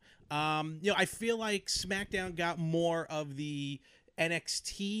do. You know, I feel like SmackDown got more of the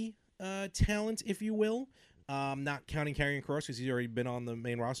NXT talent, if you will. Not counting Karrion Kross because he's already been on the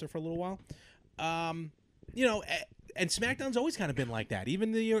main roster for a little while. You know, and SmackDown's always kind of been like that.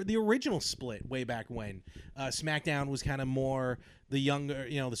 Even the original split way back when, SmackDown was kind of more the younger,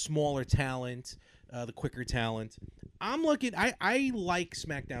 you know, the smaller talent, the quicker talent. I'm looking. I like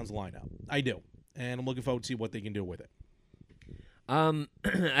SmackDown's lineup. I do, and I'm looking forward to see what they can do with it. I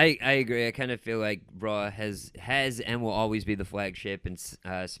agree. I kind of feel like Raw has and will always be the flagship, and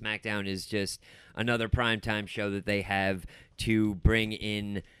SmackDown is just another primetime show that they have to bring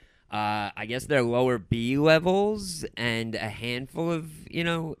in. I guess their lower B levels and a handful of, you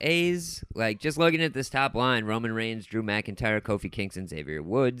know, A's. Like, just looking at this top line, Roman Reigns, Drew McIntyre, Kofi Kingston, Xavier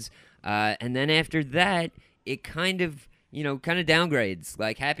Woods. And then after that, it kind of downgrades.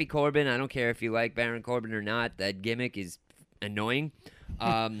 Like, Happy Corbin, I don't care if you like Baron Corbin or not, that gimmick is annoying.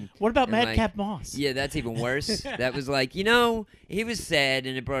 What about and, Madcap Moss? Yeah, that's even worse. That was like, you know, he was sad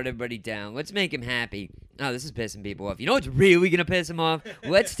and it brought everybody down. Let's make him happy. Oh, this is pissing people off. You know what's really going to piss him off?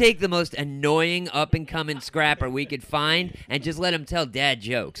 Let's take the most annoying up-and-coming scrapper we could find and just let him tell dad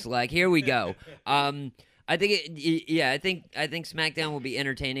jokes. Like, here we go. I think I think SmackDown will be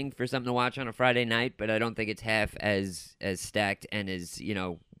entertaining for something to watch on a Friday night, but I don't think it's half as stacked and as, you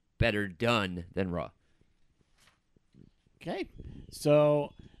know, better done than Raw. Okay.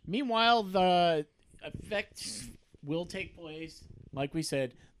 So, meanwhile, the effects will take place, like we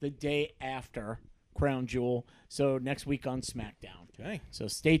said, the day after Crown Jewel. So, next week on SmackDown. Okay. So,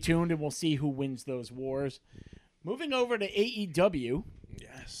 stay tuned and we'll see who wins those wars. Moving over to AEW.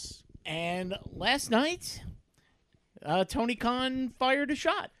 Yes. And last night, Tony Khan fired a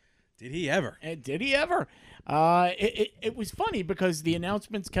shot. Did he ever? And did he ever? It was funny because the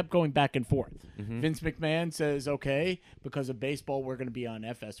announcements kept going back and forth. Mm-hmm. Vince McMahon says, okay, because of baseball, we're going to be on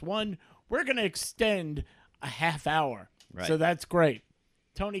FS1. We're going to extend a half hour. Right. So that's great.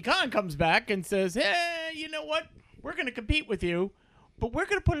 Tony Khan comes back and says, hey, you know what? We're going to compete with you, but we're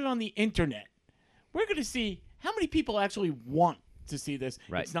going to put it on the internet. We're going to see how many people actually want to see this.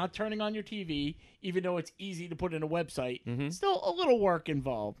 Right. It's not turning on your TV, even though it's easy to put in a website. Mm-hmm. Still a little work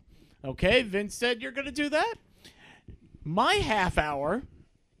involved. Okay, Vince said you're going to do that. My half hour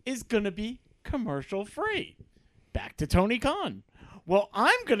is going to be commercial free. Back to Tony Khan. Well,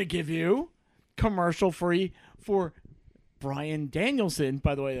 I'm going to give you commercial free for Bryan Danielson.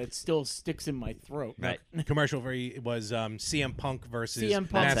 By the way, that still sticks in my throat. Right. Commercial very was CM Punk versus CM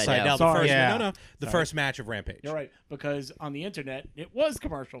Punk. Matt Sydal. Sydal. Sorry. The first match of Rampage. You're right, because on the internet, it was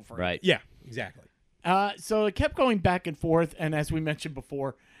commercial free. Right. Yeah, exactly. So it kept going back and forth, and as we mentioned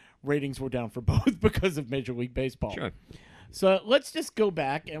before, ratings were down for both because of Major League Baseball. Sure. So let's just go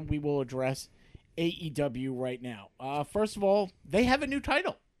back, and we will address AEW right now. First of all, they have a new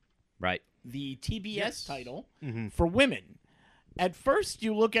title, Right. the TBS title Mm-hmm. for women. At first,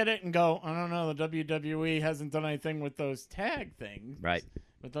 you look at it and go, I don't know, the WWE hasn't done anything with those tag things. Right.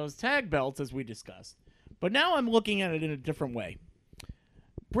 With those tag belts, as we discussed. But now I'm looking at it in a different way.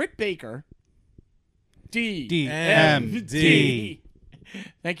 Britt Baker, DMD.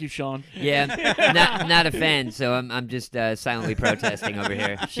 Thank you, Sean. Yeah, not a fan, so I'm just silently protesting over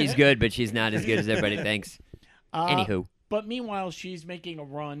here. She's good, but she's not as good as everybody thinks. Anywho. But meanwhile, she's making a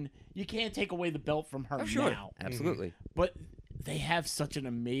run. You can't take away the belt from her now. Absolutely. But they have such an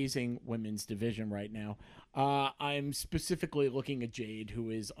amazing women's division right now. I'm specifically looking at Jade, who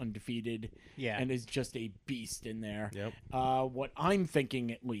is undefeated and is just a beast in there. Yep. What I'm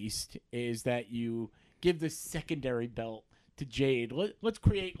thinking, at least, is that you give the secondary belt to Jade. Let's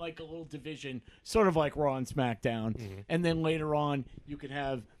create like a little division, sort of like Raw and SmackDown. And then later on, you could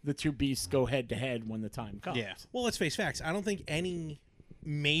have the two beasts go head-to-head when the time comes. Yeah. Well, let's face facts. I don't think any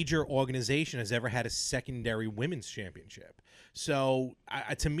major organization has ever had a secondary women's championship. So,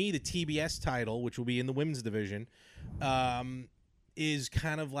 to me, the TBS title, which will be in the women's division, is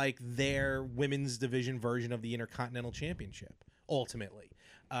kind of like their women's division version of the Intercontinental Championship, ultimately.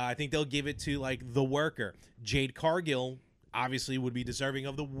 I think they'll give it to, like, the worker. Jade Cargill obviously would be deserving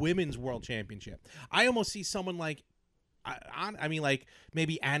of the women's world championship. I almost see someone like, I mean, like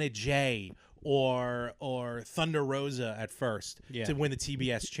maybe Anna Jay or Thunder Rosa at first to win the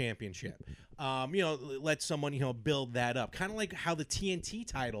TBS championship. Let someone, build that up. Kind of like how the TNT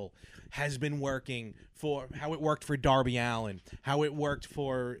title has been working for, how it worked for Darby Allin, how it worked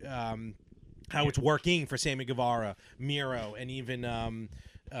for, how it's working for Sammy Guevara, Miro, and even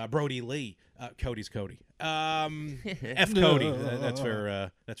Brody Lee. Cody's Cody. F Cody. That's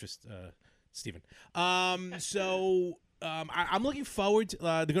for Steven. I'm looking forward to,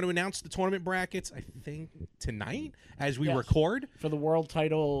 they're going to announce the tournament brackets, I think, tonight as we record. For the world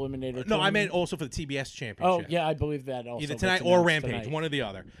title eliminator No, I tournament? meant also for the TBS championship. Oh, yeah, I believe that also. Either gets tonight or announced Rampage, tonight. one or the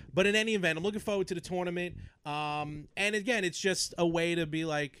other. But in any event, I'm looking forward to the tournament. And again, it's just a way to be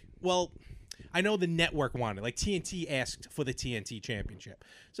like, well, I know the network wanted, like TNT asked for the TNT championship.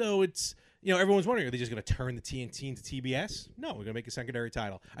 So it's, everyone's wondering, are they just going to turn the TNT into TBS? No, we're going to make a secondary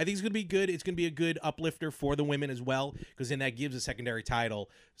title. I think it's going to be good. It's going to be a good uplifter for the women as well, because then that gives a secondary title,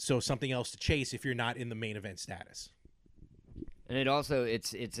 so something else to chase if you're not in the main event status. And it also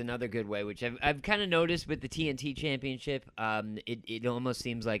it's another good way, which I've kind of noticed with the TNT Championship. It almost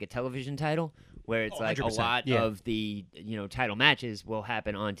seems like a television title, where it's like 100%. a lot of the title matches will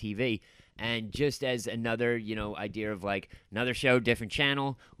happen on TV. And just as another, idea of like another show, different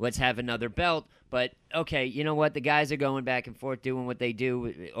channel, let's have another belt. But okay, you know what? The guys are going back and forth doing what they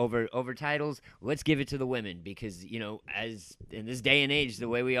do over titles. Let's give it to the women because, as in this day and age, the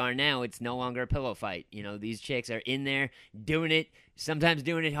way we are now, it's no longer a pillow fight. These chicks are in there doing it, sometimes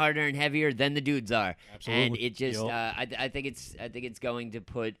doing it harder and heavier than the dudes are. Absolutely. And it just, I think it's going to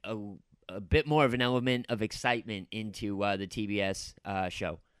put a bit more of an element of excitement into the TBS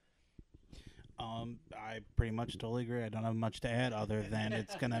show. I pretty much totally agree. I don't have much to add other than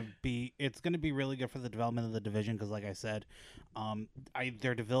it's gonna be really good for the development of the division because, like I said, the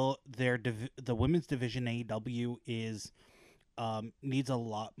women's division AEW is needs a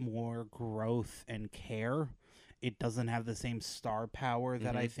lot more growth and care. It doesn't have the same star power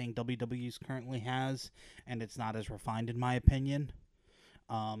that I think WWE's currently has, and it's not as refined in my opinion.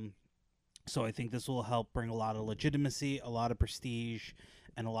 So I think this will help bring a lot of legitimacy, a lot of prestige,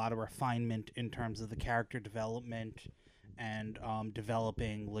 and a lot of refinement in terms of the character development and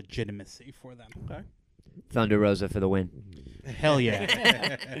developing legitimacy for them. Okay. Thunder Rosa for the win. Hell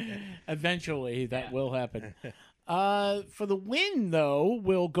yeah. Eventually, that will happen. For the win, though,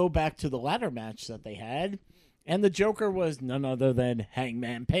 we'll go back to the ladder match that they had. And the Joker was none other than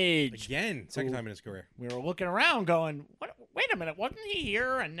Hangman Page. Again, second time in his career. We were looking around going, what? Wait a minute, wasn't he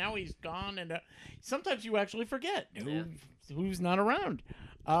here and now he's gone? And sometimes you actually forget who's not around.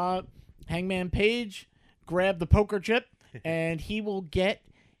 Hangman Page grabbed the poker chip, and he will get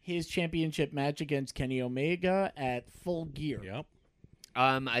his championship match against Kenny Omega at Full Gear. Yep.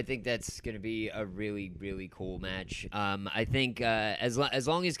 I think that's going to be a really, really cool match. I think as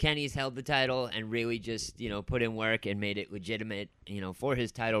long as Kenny's held the title and really just, put in work and made it legitimate, for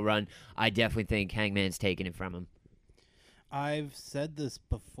his title run, I definitely think Hangman's taking it from him. I've said this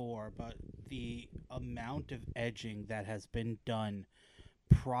before, but the amount of edging that has been done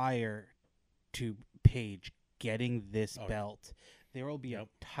prior to Paige getting this belt, there will be a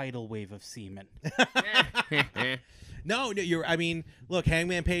tidal wave of semen. No, I mean, look,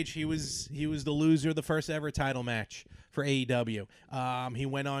 Hangman Page. He was the loser of the first ever title match for AEW. He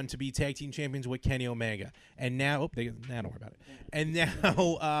went on to be tag team champions with Kenny Omega, and now, don't worry about it. And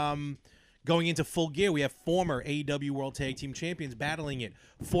now, going into Full Gear, we have former AEW World Tag Team Champions battling it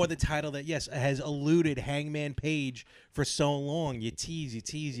for the title that, yes, has eluded Hangman Page for so long. You tease,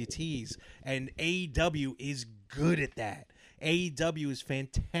 and AEW is good at that. AEW is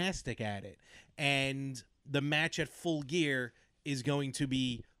fantastic at it, and the match at Full Gear is going to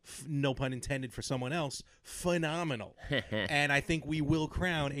be, no pun intended for someone else, phenomenal. And I think we will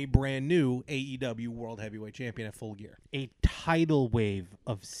crown a brand new AEW World Heavyweight Champion at Full Gear. A tidal wave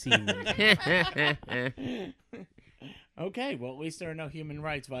of semen. Okay, well, at least there are no human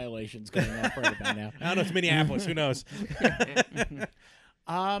rights violations going on further by now. I don't know, it's Minneapolis. Who knows?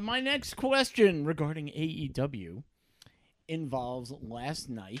 My next question regarding AEW involves last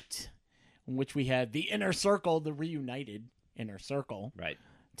night, in which we had the Inner Circle, the reunited Inner Circle, Right.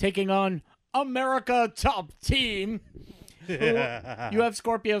 taking on America Top Team. You have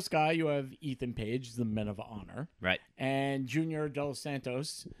Scorpio Sky, you have Ethan Page, the Men of Honor, Right. and Junior Dos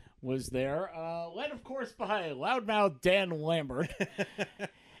Santos was there, led, of course, by loudmouth Dan Lambert.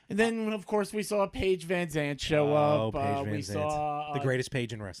 And then, of course, we saw Paige Van Zant show up. Paige Van we Zant. saw The greatest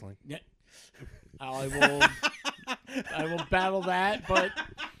page in wrestling. Yeah, I will battle that, but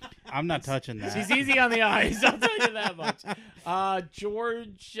I'm not touching that. she's easy on the eyes. I'll tell you that much.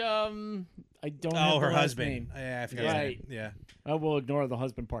 George, I don't have her the last husband. name. Yeah, I forgot. Right. His name. Yeah. I will ignore the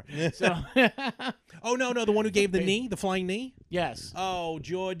husband part. So, Oh no, the one who gave the knee, the flying knee. yes. Oh,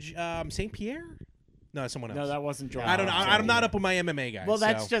 George St. Pierre. No, someone else. No, that wasn't George. I don't know. Sorry. I'm not up with my MMA guys. Well,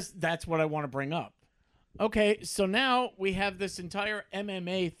 so. that's what I want to bring up. Okay, so now we have this entire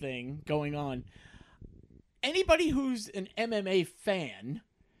MMA thing going on. Anybody who's an MMA fan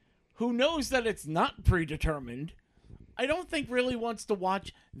who knows that it's not predetermined, I don't think really wants to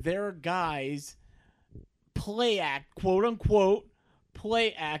watch their guys play act, quote unquote,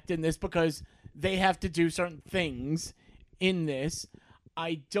 play act in this because they have to do certain things in this.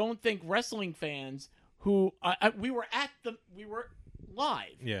 I don't think wrestling fans who we were live.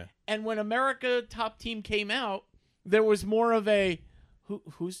 Yeah. And when America Top Team came out, there was more of a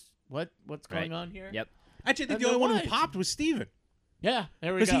what's going Right. on here? Yep. Actually, I think And the only there one was. who popped was Steven. Yeah,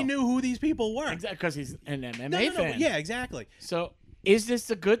 there we Because go. he knew who these people were. Exactly, because he's an MMA No, fan. yeah, exactly. So, is this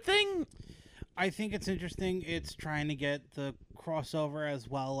a good thing? I think it's interesting. It's trying to get the crossover as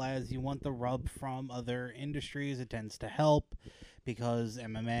well as you want the rub from other industries. It tends to help because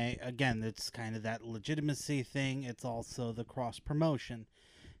MMA, again, it's kind of that legitimacy thing. It's also the cross promotion.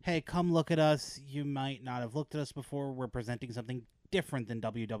 Hey, come look at us. You might not have looked at us before. We're presenting something different than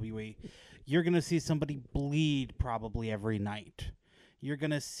WWE. You're going to see somebody bleed probably every night. You're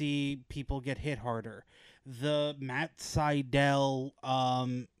going to see people get hit harder. The Matt Seidel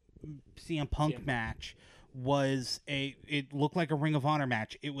CM Punk match was it looked like a Ring of Honor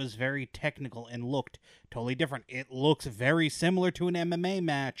match. It was very technical and looked totally different. It looks very similar to an MMA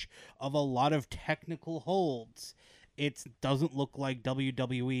match of a lot of technical holds. It doesn't look like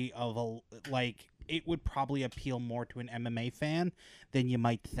WWE it would probably appeal more to an MMA fan than you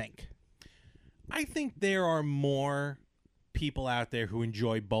might think. I think there are more people out there who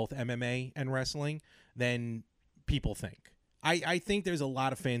enjoy both MMA and wrestling than people think. I think there's a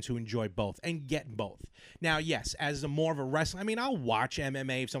lot of fans who enjoy both and get both. Now, yes, as more of a wrestler, I mean, I'll watch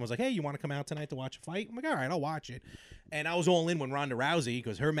MMA if someone's like, hey, you want to come out tonight to watch a fight? I'm like, all right, I'll watch it. And I was all in when Ronda Rousey,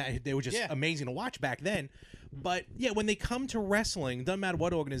 because they were just amazing to watch back then. But, yeah, when they come to wrestling, doesn't matter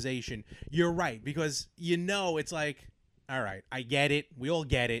what organization, you're right. Because, it's like, all right, I get it. We all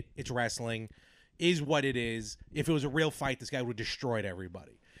get it. It's wrestling. Is what it is. If it was a real fight, this guy would have destroyed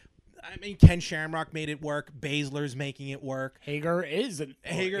everybody. I mean, Ken Shamrock made it work. Baszler's making it work. Hager is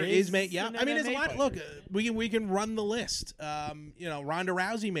making. Yeah, I mean, there's a lot. fighter. Look, we can run the list. Ronda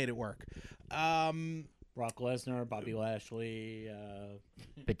Rousey made it work. Brock Lesnar, Bobby Lashley.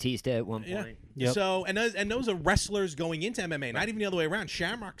 Batista at one point. Yep. So and those are wrestlers going into MMA, not even the other way around.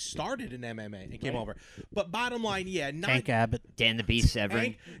 Shamrock started in MMA and came over. But bottom line, not Tank Abbott. Dan the Beast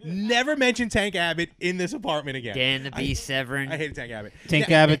Severn. never mention Tank Abbott in this apartment again. Dan the Beast Severn. I hated Tank Abbott. Tank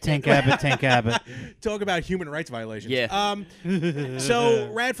Abbott, Tank Abbott, Tank Abbott. Talk about human rights violations. Yeah.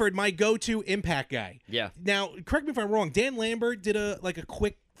 So Radford, my go-to Impact guy. Yeah. Now, correct me if I'm wrong. Dan Lambert did a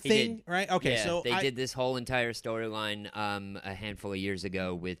quick He thing, did. right? Okay, Yeah, so they did this whole entire storyline a handful of years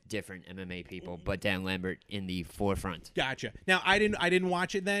ago with different MMA people, but Dan Lambert in the forefront. Gotcha. Now I didn't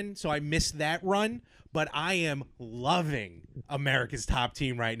watch it then, so I missed that run. But I am loving America's Top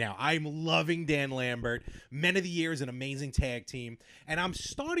Team right now. I'm loving Dan Lambert. Men of the Year is an amazing tag team, and I'm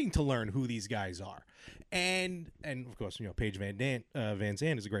starting to learn who these guys are. And of course, Paige Van Zandt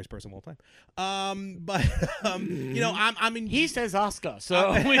is the greatest person of all time. But I'm in. He says Oscar,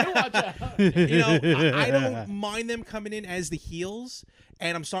 so we don't watch out. I don't mind them coming in as the heels,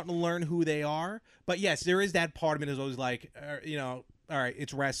 and I'm starting to learn who they are. But yes, there is that part of me that's always like, all right,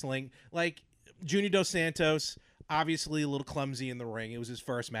 it's wrestling. Like Junior Dos Santos, obviously a little clumsy in the ring. It was his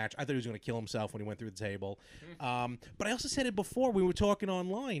first match. I thought he was going to kill himself when he went through the table. But I also said it before. We were talking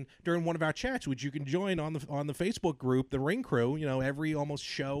online during one of our chats, which you can join on the Facebook group, the Ring Crew. Every almost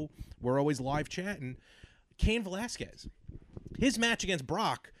show we're always live chatting. Cain Velasquez, his match against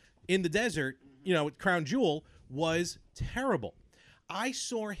Brock in the desert, with Crown Jewel, was terrible. I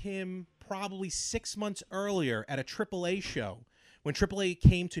saw him probably 6 months earlier at a AAA show when AAA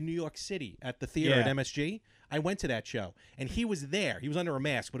came to New York City at the theater at MSG. I went to that show, and he was there. He was under a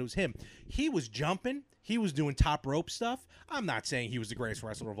mask, but it was him. He was jumping. He was doing top rope stuff. I'm not saying he was the greatest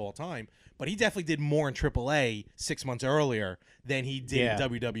wrestler of all time, but he definitely did more in AAA 6 months earlier than he did in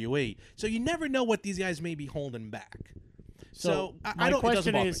WWE. So you never know what these guys may be holding back. So my I don't.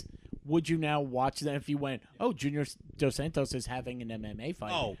 question it doesn't is, would you now watch them if you went, oh, Junior Dos Santos is having an MMA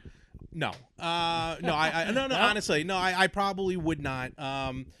fight? Oh, no. No, honestly, no, I probably would not.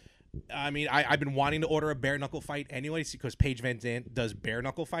 I've been wanting to order a bare knuckle fight anyway because Paige Van Zandt does bare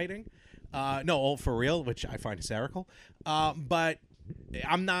knuckle fighting. For real, which I find hysterical. But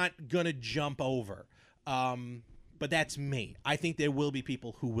I'm not going to jump over. But that's me. I think there will be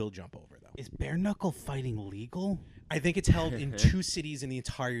people who will jump over, though. Is bare knuckle fighting legal? I think it's held in 2 cities in the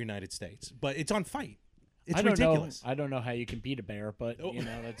entire United States, but it's on Fight. It's ridiculous. I don't know how you can beat a bear, but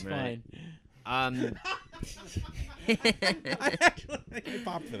that's fine. I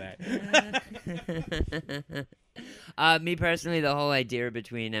popped for that. Me personally, the whole idea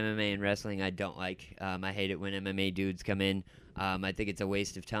between MMA and wrestling, I don't like. I hate it when MMA dudes come in. I think it's a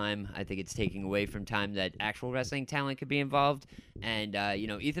waste of time. I think it's taking away from time that actual wrestling talent could be involved. And,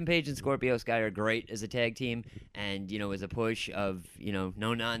 Ethan Page and Scorpio Sky are great as a tag team. And, as a push of,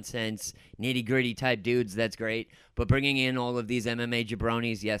 no-nonsense, nitty-gritty type dudes, that's great. But bringing in all of these MMA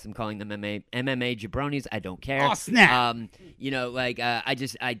jabronis, yes, I'm calling them MMA jabronis. I don't care. Oh, snap! I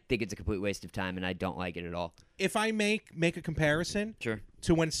think it's a complete waste of time, and I don't like it at all. If I make a comparison Sure.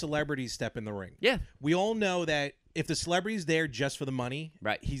 to when celebrities step in the ring. Yeah. We all know that if the celebrity's there just for the money,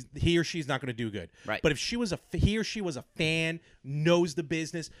 Right. he or she's not going to do good. Right. But if he or she was a fan, knows the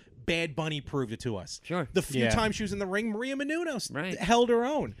business, Bad Bunny proved it to us. Sure. The few Yeah. times she was in the ring, Maria Menounos Right. held her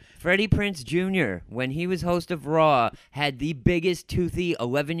own. Freddie Prinze Jr., when he was host of Raw, had the biggest toothy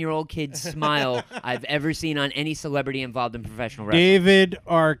 11-year-old kid smile I've ever seen on any celebrity involved in professional wrestling. David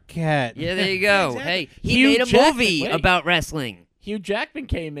Arquette. Yeah, there you go. Exactly. Hey, he Hugh made a Jackman, movie wait. about wrestling. Hugh Jackman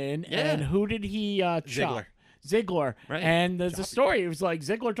came in, Yeah. and who did he chop? Ziggler. Right. And there's a story. It was like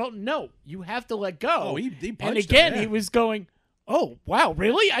Ziggler told him, no, you have to let go. Oh, he and punched again, him, yeah. he was going, oh, wow,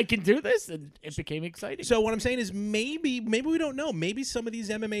 really? I can do this? And it became exciting. So what I'm saying is maybe we don't know. Maybe some of these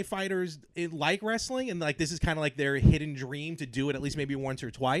MMA fighters like wrestling, and like this is kind of like their hidden dream to do it at least maybe once or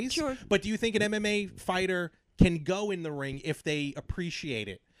twice. Sure. But do you think an MMA fighter can go in the ring if they appreciate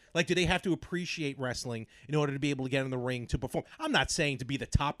it? Like, do they have to appreciate wrestling in order to be able to get in the ring to perform? I'm not saying to be the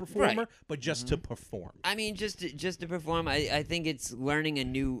top performer, Right. but just to perform. I mean, just to perform, I think it's learning a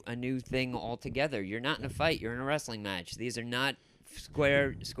new thing altogether. You're not in a fight. You're in a wrestling match. These are not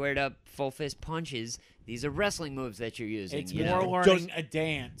squared up full fist punches. These are wrestling moves that you're using. it's you more know? learning a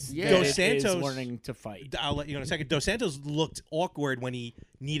dance Yeah. than Dos it is Santos- learning to fight. I'll let you know in a second. Dos Santos looked awkward when he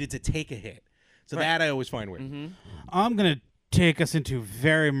needed to take a hit. So that I always find weird. Mm-hmm. I'm going to take us into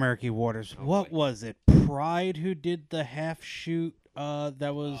very murky waters. What was it? Pride who did the half shoot?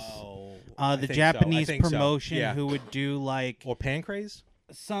 That was I the think so. I Japanese think so. promotion Yeah. who would do like Or Pancrase?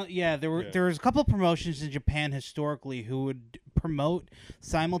 there was a couple of promotions in Japan historically who would promote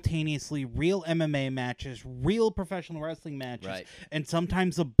simultaneously real MMA matches, real professional wrestling matches, Right. and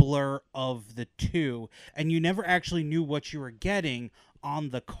sometimes a blur of the two, and you never actually knew what you were getting on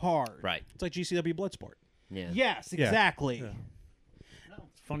the card. Right. It's like GCW Bloodsport. Yeah. Yes, Yeah. exactly. Yeah.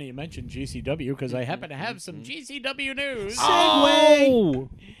 It's funny you mentioned GCW because I happen to have some GCW news. Oh!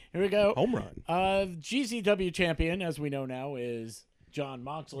 Here we go. Home run. GCW champion, as we know now, is Jon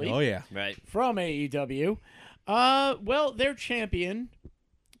Moxley Oh yeah. Right. from AEW. Well, their champion,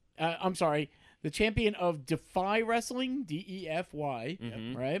 I'm sorry, the champion of Defy Wrestling,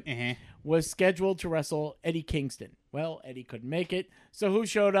 DEFY, right, Uh-huh. was scheduled to wrestle Eddie Kingston. Well, Eddie couldn't make it, so who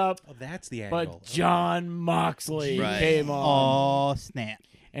showed up? Oh, that's the angle. But Jon Moxley Right. came on, Oh, snap.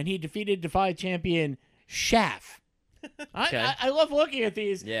 and he defeated Defy champion Shaft. Okay. I love looking at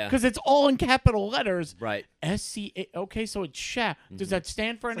these Yeah. because it's all in capital letters. Right. SCA. Okay, so it's Shaft. Does that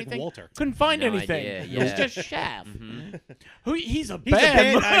stand for like anything? Walter. Couldn't find No anything. idea, It was yeah. just Shaft. Who? He's a He's a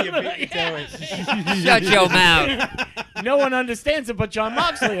bad. bad. You beat me to it. Shut your mouth. No one understands it but Jon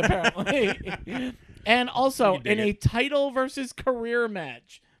Moxley, apparently. And also, dig in a title versus career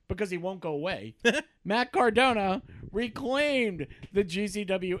match, because he won't go away, Matt Cardona reclaimed the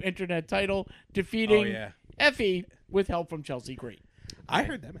GCW Internet title, defeating Oh, yeah. Effie with help from Chelsea Green. I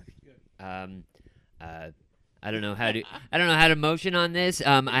heard that match. I don't know how to motion on this.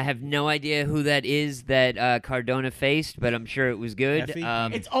 I have no idea who that is that Cardona faced, but I'm sure it was good. Effie?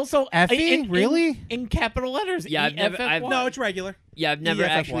 It's also Effie? Really? in capital letters. Yeah, I've never- EFFY. No, it's regular. Yeah, I've never EFFY,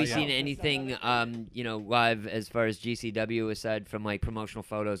 actually yeah. seen anything, live as far as GCW aside from like promotional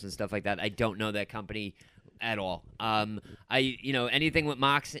photos and stuff like that. I don't know that company at all. Anything with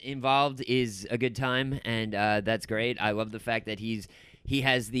Mox involved is a good time, and that's great. I love the fact that he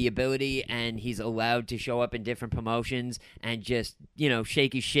has the ability and he's allowed to show up in different promotions and just,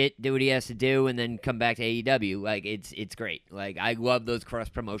 shake his shit, do what he has to do, and then come back to AEW. Like, it's great. Like, I love those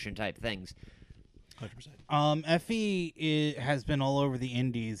cross-promotion type things. 100%. Effie has been all over the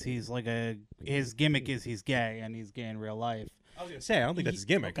indies. He's like his gimmick is he's gay, and he's gay in real life. I was gonna say I don't think that's his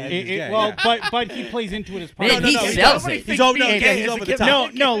gimmick. I think he's gay, Well, yeah. but he plays into it as part Man, of he it. sells Nobody it. thinks He's being gay is over a the gimmick.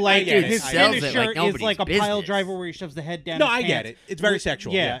 top. No, like get it. his I sells it finisher like is like a nobody's pile business. driver where he shoves the head down. No, his I get pants. it. It's very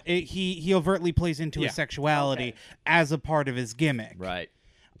sexual. Yeah, he overtly plays into Yeah. his sexuality as a part of his gimmick. Right.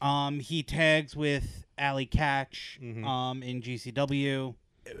 He tags with Ali Catch in GCW.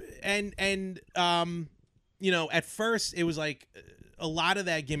 And at first it was like a lot of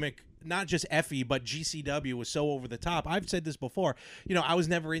that gimmick, not just Effie, but GCW was so over the top. I've said this before. I was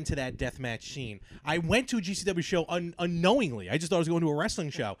never into that deathmatch scene. I went to a GCW show unknowingly. I just thought I was going to a wrestling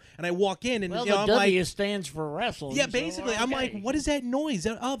show, and I walk in and Well, I'm the like, W stands for wrestling. yeah, so, basically, I'm okay. like, what is that noise?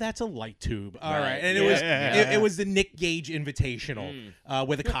 Oh, that's a light tube. All right, Right. and it was the Nick Gage Invitational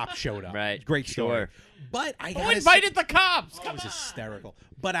where the cops showed up. Right. Great story. Sure. But I Who gotta invited the cops? It was hysterical.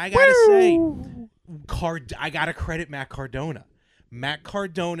 But I gotta say, I gotta credit Matt Cardona. Matt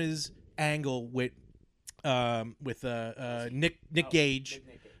Cardona's angle with Nick Gage,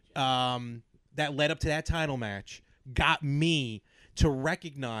 that led up to that title match, got me to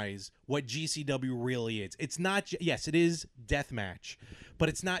recognize what GCW really is. It's not yes, it is deathmatch, but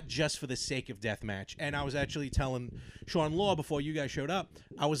it's not just for the sake of deathmatch. And I was actually telling Sean Law before you guys showed up,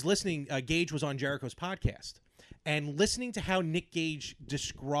 I was listening. Gage was on Jericho's podcast, and listening to how Nick Gage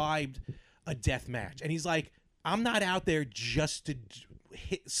described a death match, and he's like, I'm not out there just to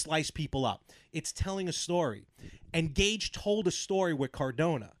slice people up. It's telling a story. And Gage told a story with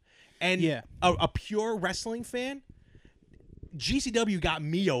Cardona. And Yeah. a pure wrestling fan, GCW got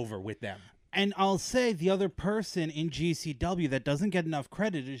me over with them. And I'll say the other person in GCW that doesn't get enough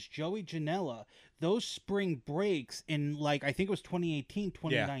credit is Joey Janela. Those spring breaks in, like, I think it was 2018,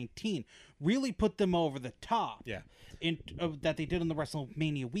 2019, really put them over the top. Yeah. That they did on the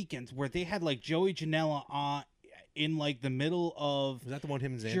WrestleMania weekends, where they had, like, Joey Janela in, like, the middle of Was that the one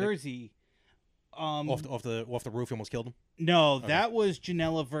him and Xander Jersey. off the roof almost killed him? No, that was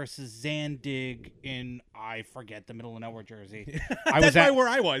Janela versus Zandig in, I forget, the middle of nowhere, Jersey. That's right where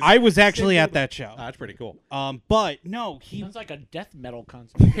I was. I was actually at that show. That's pretty cool. But no, he Sounds like a death metal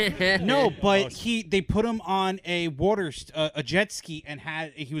concert. no, but they put him on a a jet ski and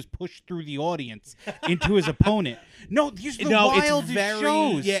he was pushed through the audience into his opponent. No, these are the wildest it's very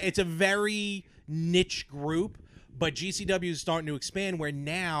shows. yeah, it's a very niche group, but GCW is starting to expand where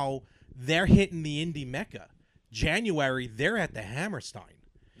now they're hitting the indie mecca. January, they're at the Hammerstein.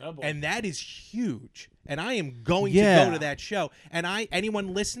 Oh, boy. And that is huge. And I am going to Yeah. go to that show. And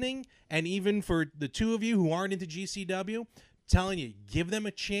anyone listening, and even for the two of you who aren't into GCW, telling you, give them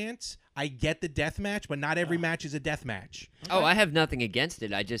a chance. I get the death match, but not every match is a death match. Oh, I have nothing against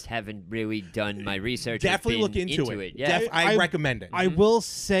it. I just haven't really done my research. or Definitely been look into it. Yeah. I recommend it. I will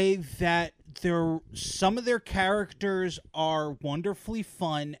say that some of their characters are wonderfully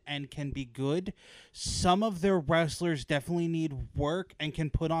fun and can be good. Some of their wrestlers definitely need work and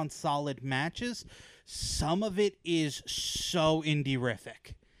can put on solid matches. Some of it is so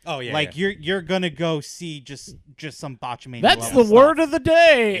indie-rific. Oh yeah, Like yeah. you're gonna go see just some botchamania. That's the level word stuff. of the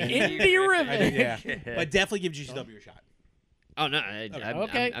day. Indie Indie I do, rivet. yeah. But definitely give GCW a shot. Oh no,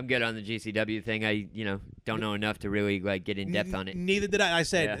 Okay. I'm good on the GCW thing. I don't know enough to really like get in depth on it. Neither did I. I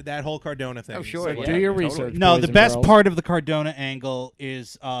said Yeah. that whole Cardona thing. Oh, sure, So yeah. do your totally. research. No, boys the and best girls. part of the Cardona angle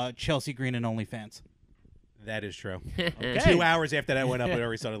is Chelsea Green and OnlyFans. That is true. Okay. 2 hours after that went up, it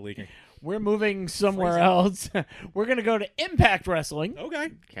already started leaking. We're moving somewhere else. We're going to go to Impact Wrestling. Okay.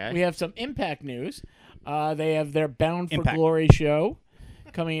 Okay. We have some Impact news. They have their Bound for Impact. Glory show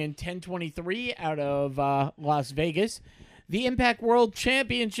coming in 10/23 out of Las Vegas. The Impact World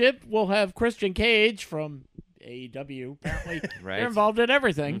Championship will have Christian Cage from AEW. Apparently, Right. they're involved in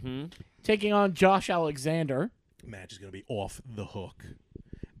everything. Mm-hmm. Taking on Josh Alexander. Match is going to be off the hook,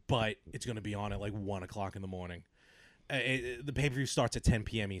 but it's going to be on at like 1 o'clock in the morning. The pay-per-view starts at 10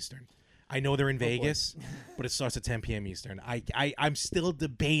 p.m. Eastern. I know they're in Vegas, but it starts at 10 p.m. Eastern. I'm still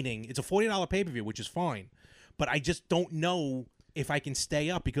debating. It's a $40 pay-per-view, which is fine, but I just don't know if I can stay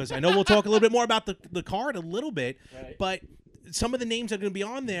up because I know we'll talk a little bit more about the card a little bit, Right. but some of the names that are going to be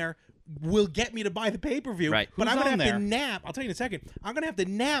on there will get me to buy the pay-per-view. Right. But Who's I'm going on to have there? to nap. I'll tell you in a second. I'm going to have to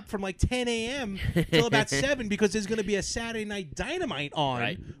nap from like 10 a.m. till about 7 because there's going to be a Saturday Night Dynamite on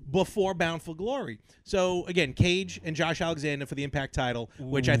Right. before Bound for Glory. So, again, Cage and Josh Alexander for the Impact title,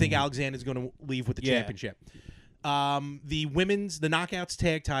 which I think Alexander's going to leave with the Yeah. championship. The Knockouts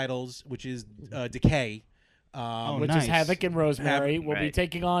tag titles, which is Decay. Which nice. is Havoc and Rosemary, Havoc, will be right.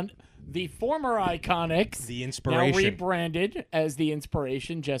 taking on the former Iconics, The now Inspiration. rebranded as the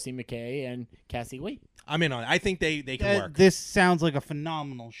Inspiration, Jesse McKay and Cassie Lee. I'm in on it. I think they can work. This sounds like a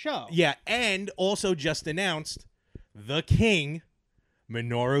phenomenal show. Yeah, and also just announced the King,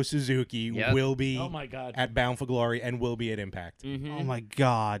 Minoru Suzuki, Yep. will be Oh my God! at Bound for Glory and will be at Impact. Mm-hmm. Oh my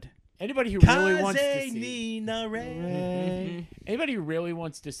God. Anybody who really wants to Kaze see Ninare. anybody who really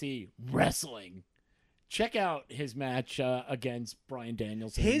wants to see wrestling, check out his match against Bryan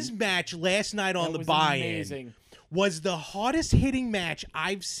Danielson. His match last night on That the was buy-in amazing. was the hardest hitting match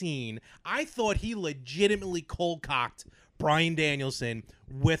I've seen. I thought he legitimately cold-cocked Bryan Danielson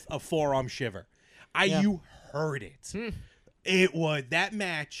with a forearm shiver. You heard it. That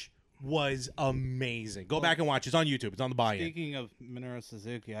match was amazing. Go back and watch. It's on YouTube. It's on the buy-in. Speaking of Minoru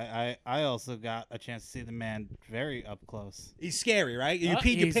Suzuki, I also got a chance to see the man very up close. He's scary, right? You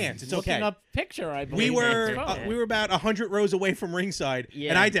peed your He's pants. It's looking okay. up picture, I We believe. were on his phone. we were about 100 rows away from ringside,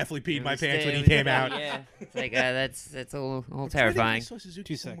 and I definitely peed my pants when he came out. Yeah, it's like that's a little I think I terrifying. saw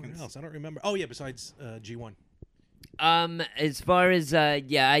Suzuki 2 somewhere seconds. else. I don't remember. Oh yeah, besides G1. As far as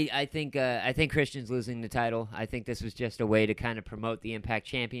I think Christian's losing the title. I think this was just a way to kind of promote the Impact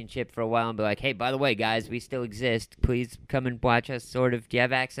Championship for a while and be like, hey, by the way, guys, we still exist. Please come and watch us. Sort of. Do you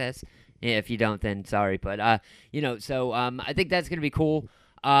have access? Yeah, if you don't, then sorry. But I think that's gonna be cool.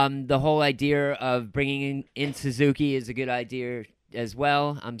 The whole idea of bringing in Suzuki is a good idea as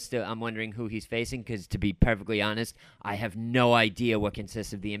well. I'm wondering who he's facing because, to be perfectly honest, I have no idea what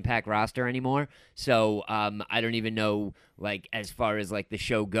consists of the Impact roster anymore. So I don't even know, like, as far as like the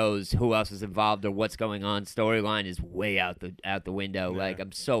show goes, who else is involved or what's going on. Storyline is way out the window. Yeah. Like,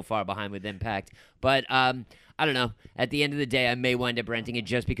 I'm so far behind with Impact. But I don't know. At the end of the day, I may wind up renting it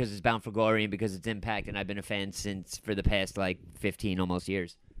just because it's Bound for Glory and because it's Impact, and I've been a fan for the past like 15 almost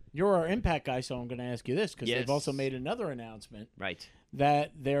years. You're our Impact guy, so I'm going to ask you this because Yes. they've also made another announcement Right.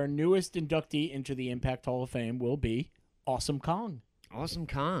 that their newest inductee into the Impact Hall of Fame will be Awesome Kong. Awesome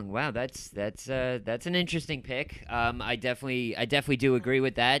Kong. Wow, that's an interesting pick. I definitely do agree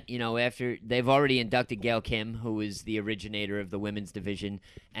with that. You know, after they've already inducted Gail Kim, who is the originator of the women's division,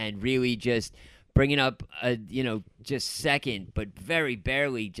 and really just bringing up just second, but very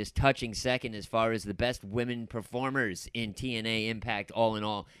barely just touching second as far as the best women performers in TNA Impact all in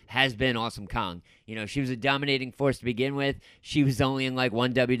all has been Awesome Kong. You know, she was a dominating force to begin with. She was only in like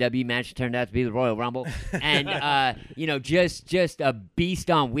one WWE match. It turned out to be the Royal Rumble. And, just a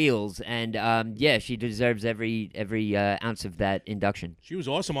beast on wheels. And, she deserves every ounce of that induction. She was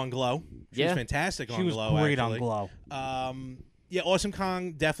awesome on Glow. She was Yeah. fantastic on She was Glow. great actually. on Glow. Awesome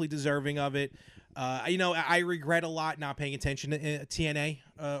Kong definitely deserving of it. I regret a lot not paying attention to TNA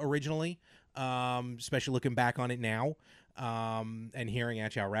originally, especially looking back on it now. and hearing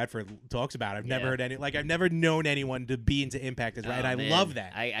actually how Radford talks about it. I've never Yeah. heard I've never known anyone to be into Impact as right. And I man. love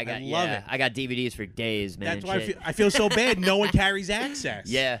that. I love it. I got DVDs for days, man. That's why Shit. I feel so bad. No one carries access.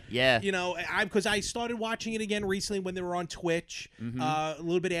 Yeah. You know, because I started watching it again recently when they were on Twitch, a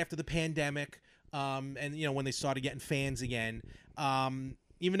little bit after the pandemic, and you know when they started getting fans again.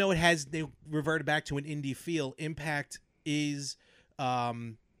 Even though they reverted back to an indie feel, Impact is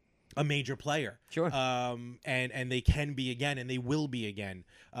a major player. Sure. And they can be again, and they will be again.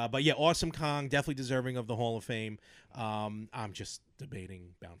 But yeah, Awesome Kong, definitely deserving of the Hall of Fame. I'm just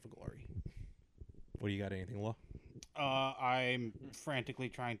debating Bound for Glory. What do you got? Anything, Law? I'm frantically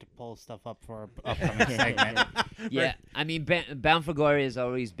trying to pull stuff up for our upcoming segment. Yeah, I mean, Bound for Glory has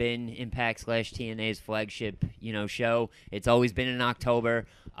always been Impact / TNA's flagship, show. It's always been in October.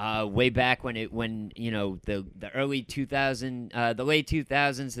 Way back when the early 2000s, the late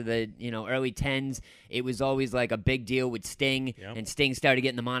 2000s to the early 10s, it was always like a big deal with Sting, and Sting started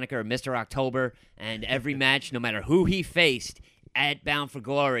getting the moniker Mr. October, and every match, no matter who he faced at Bound for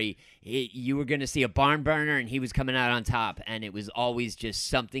Glory, you were going to see a barn burner, and he was coming out on top, and it was always just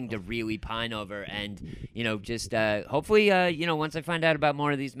something to really pine over. And hopefully, once I find out about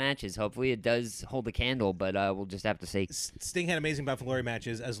more of these matches, hopefully it does hold a candle. But we'll just have to see. Sting had amazing Bound for Glory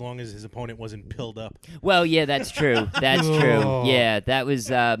matches as long as his opponent wasn't pilled up. Well, yeah, that's true. That's true. Yeah, that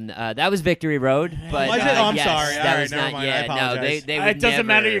was Victory Road. But Was it? Oh, I'm yes, sorry. that All right, was never not. mind. I Yeah, no, apologize. they It would doesn't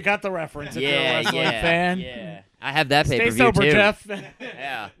matter. never- You got the reference if you're a Yeah, wrestling yeah, fan. yeah. I have that Stay pay-per-view sober, too. Jeff.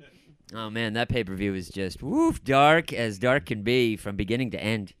 Yeah. Oh man, that pay-per-view is just dark as dark can be from beginning to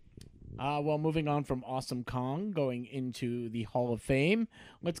end. Well, moving on from Awesome Kong, going into the Hall of Fame,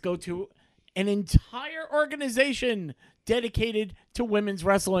 let's go to an entire organization dedicated to women's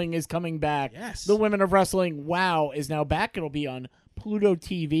wrestling is coming back. Yes. The Women of Wrestling WOW is now back. It'll be on Pluto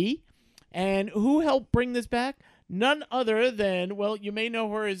TV. And who helped bring this back? None other than, well, you may know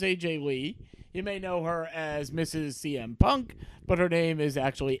her as AJ Lee. You may know her as Mrs. CM Punk, but her name is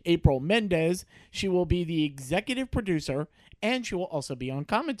actually April Mendez. She will be the executive producer, and she will also be on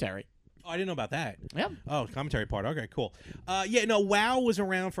commentary. Oh, I didn't know about that. Yep. Oh, commentary part. Okay, cool. WoW was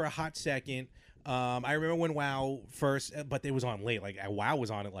around for a hot second. I remember when WoW first, but it was on late. Like WoW was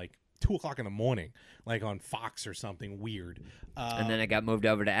on at like 2:00 in the morning, like on Fox or something weird. And then it got moved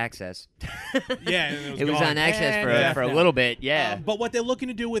over to Access. Yeah, and It was gone. on Access for a Yeah. little bit. Yeah. But what they're looking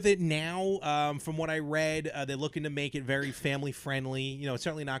to do with it now, from what I read, they're looking to make it very family friendly. You know, it's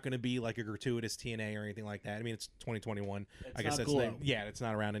certainly not going to be like a gratuitous TNA or anything like that. I mean, it's 2021. I guess not that's Glow. it's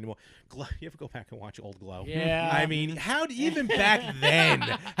not around anymore. Glow, you ever go back and watch old Glow? Yeah. I mean, even back then,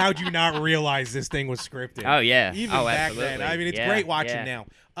 how'd you not realize this thing was scripted? Oh yeah. Even oh, back absolutely. then. I mean, it's Yeah, great watching yeah.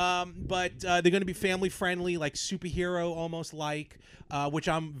 now. But they're going to be family friendly, like superhero almost like, which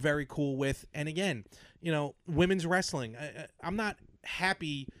I'm very cool with. And again, women's wrestling. I'm not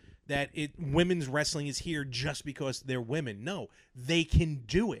happy that women's wrestling is here just because they're women. No, they can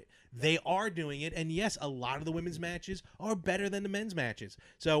do it. They are doing it. And yes, a lot of the women's matches are better than the men's matches.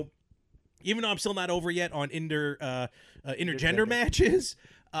 So even though I'm still not over yet on intergender matches,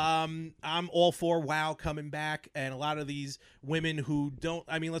 I'm all for WoW coming back, and a lot of these women who don't.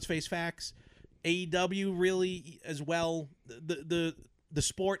 I mean, let's face facts. AEW really as well. The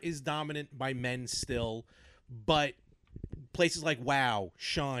sport is dominant by men still, but places like WoW,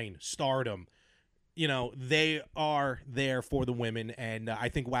 Shine, Stardom, they are there for the women, and I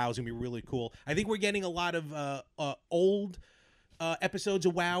think WoW is gonna be really cool. I think we're getting a lot of old episodes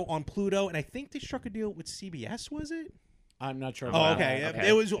of WoW on Pluto, and I think they struck a deal with CBS. Was it? I'm not sure. Oh, about okay. that.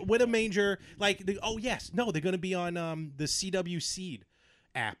 It was with a major they're going to be on the CW Seed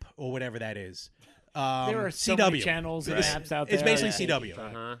app or whatever that is. There are so CW many channels and apps out there. It's basically Yeah. CW.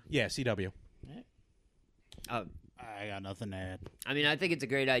 Uh-huh. Yeah, CW. I got nothing to add. I mean, I think it's a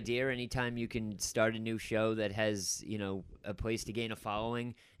great idea. Anytime you can start a new show that has, a place to gain a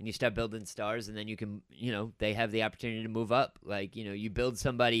following, and you start building stars, and then you can, they have the opportunity to move up. Like, you build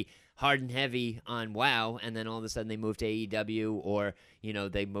somebody hard and heavy on WoW, and then all of a sudden they move to AEW, or,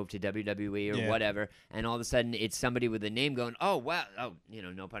 they move to WWE or whatever, and all of a sudden it's somebody with a name going, oh, wow,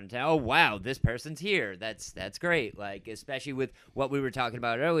 no pun intended, oh, wow, this person's here. That's great. Like, especially with what we were talking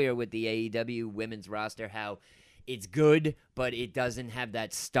about earlier with the AEW women's roster, how it's good, but it doesn't have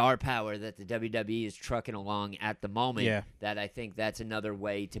that star power that the WWE is trucking along at the moment. Yeah. That I think that's another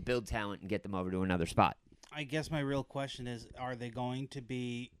way to build talent and get them over to another spot. I guess my real question is, are they going to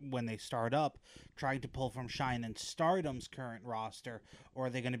be, when they start up, trying to pull from Shine and Stardom's current roster, or are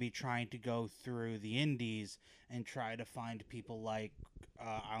they going to be trying to go through the indies and try to find people like,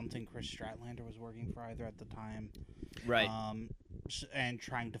 I don't think Chris Stratlander was working for either at the time. Right. And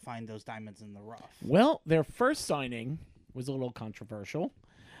trying to find those diamonds in the rough. Well, their first signing was a little controversial.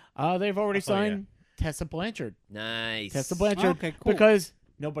 They've already Oh, yeah. signed Tessa Blanchard. Nice. Tessa Blanchard. Okay, cool. Because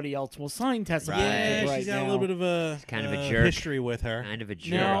nobody else will sign Tessa Right. Blanchard Yeah, right she's got now. a little bit of a kind of a jerk. history with her. Kind of a You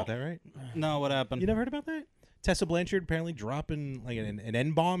jerk. know Now- about that, right? No, what happened? You never heard about that? Tessa Blanchard apparently dropping like an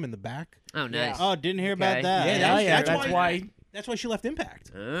N-bomb in the back. Oh, nice. Oh, didn't hear about Okay. that. Yeah, That's why That's why she left Impact.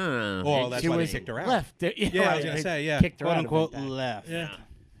 Oh. Oh, that's she why they was kicked her out. left. Yeah, I was gonna they say, yeah. kicked her quote out unquote of Impact. left. Yeah.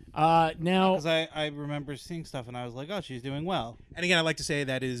 Now, Because I remember seeing stuff and I was like, oh, she's doing well. And again, I'd like to say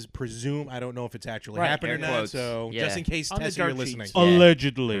that is presumed. I don't know if it's actually Right, happened air or not. quotes. So Yeah. just in case On the Tessa, you're dirt listening. sheets. Yeah.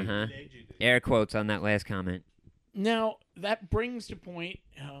 Allegedly. Uh-huh. Air quotes on that last comment. Now that brings to point.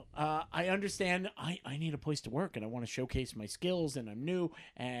 I understand. I need a place to work, and I want to showcase my skills, and I'm new,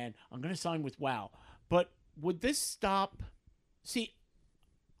 and I'm going to sign with WoW. But would this stop? See,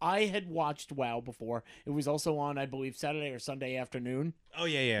 I had watched WoW before. It was also on, I believe, Saturday or Sunday afternoon. Oh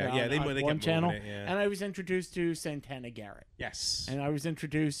yeah. on- They on kept one moving channel, it, yeah. and I was introduced to Santana Garrett, Yes. and I was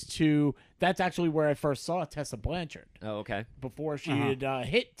introduced to. That's actually where I first saw Tessa Blanchard Oh, okay. before she Uh-huh. had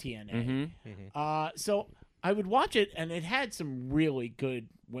hit TNA. Mm-hmm. So I would watch it, and it had some really good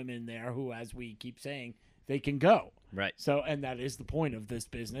women there who, as we keep saying, they can go. Right. So, and that is the point of this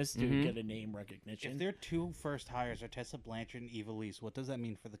business, to Mhm. get a name If recognition. their two first hires are Tessa Blanchard and Eva Lise, what does that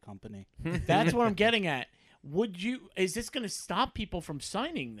mean for the company? That's what I'm getting at. Is this going to stop people from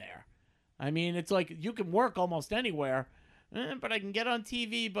signing there? I mean, it's like you can work almost anywhere, but I can get on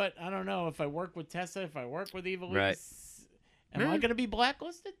TV, but I don't know if I work with Tessa, if I work with Eva Lise, Right. am I going to be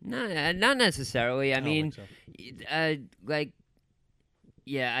blacklisted? No, not necessarily. I don't mean, think so. like,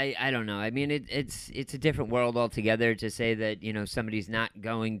 yeah, I don't know. I mean, it's a different world altogether to say that somebody's not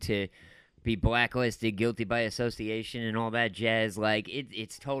going to be blacklisted, guilty by association, and all that jazz. Like,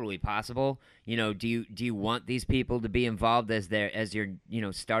 it's totally possible. Do you want these people to be involved as your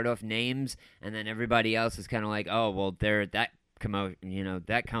start off names, and then everybody else is kind of like, oh well, they're that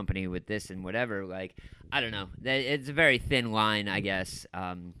that company with this and whatever. Like, I don't know. It's a very thin line, I guess.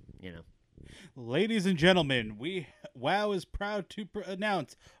 Ladies and gentlemen, WoW is proud to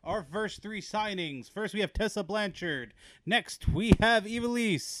announce our first three signings. First, we have Tessa Blanchard. Next, we have Eva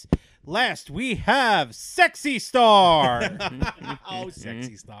Lise. Last, we have Sexy Star. Oh,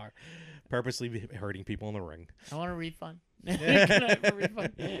 sexy star. Purposely hurting people in the ring. I want a refund. Can I have a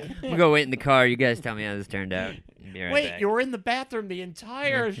refund? We'll go wait in the car. You guys tell me how this turned out. Be right Wait, back. you were in the bathroom the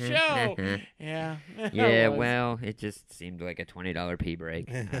entire show. Yeah. Yeah, I was. well, it just seemed like a $20 pee break.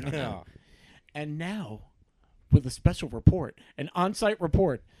 I don't know. And now, with a special report, an on-site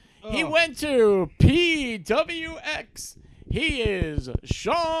report, he Oh. went to PWX. He is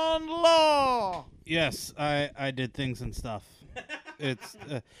Sean Law. Yes, I did things and stuff. It's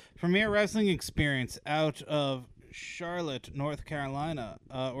Premier Wrestling Experience out of Charlotte, North Carolina,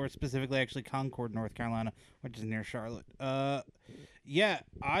 or specifically actually Concord, North Carolina, which is near Charlotte. Yeah,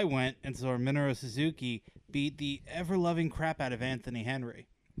 I went and saw Minoru Suzuki beat the ever-loving crap out of Anthony Henry.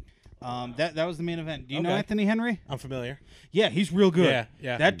 That was the main event. Do you know Okay. Anthony Henry? I'm familiar. Yeah, he's real good.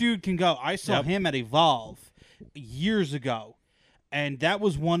 Yeah. That dude can go. I saw Yep. him at Evolve years ago, and that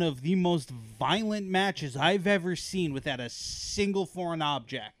was one of the most violent matches I've ever seen without a single foreign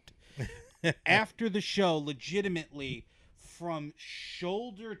object. After the show, legitimately, from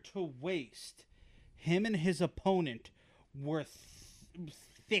shoulder to waist, him and his opponent were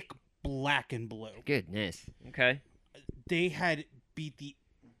thick black and blue. Goodness. Okay. They had beat the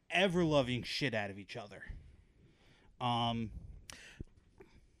ever-loving shit out of each other.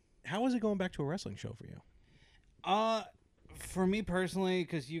 How is it going back to a wrestling show for you? For me personally,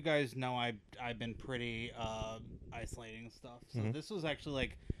 because you guys know I've been pretty isolating and stuff. So this was actually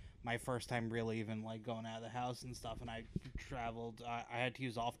like my first time really even like going out of the house and stuff. And I traveled. I had to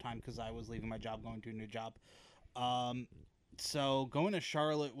use off time because I was leaving my job, going to a new job. So going to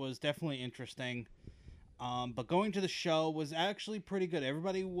Charlotte was definitely interesting. But going to the show was actually pretty good.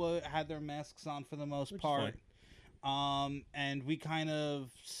 Everybody had their masks on for the most part. And we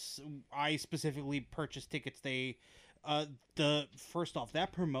I specifically purchased tickets. First off,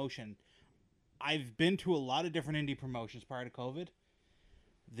 that promotion, I've been to a lot of different indie promotions prior to COVID.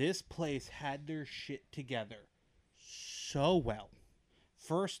 This place had their shit together so well.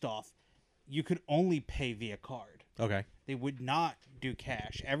 First off, you could only pay via card. Okay. They would not do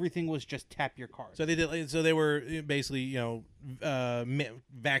cash. Everything was just tap your card. So they did. So they were basically,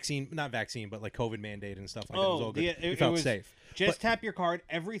 vaccine, not vaccine, but like COVID mandate and stuff like that. It was all good. You felt safe. Just tap your card.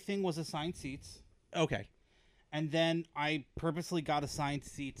 Everything was assigned seats. Okay. And then I purposely got assigned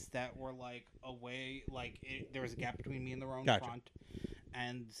seats that were like away, there was a gap between me and the row in Gotcha. front.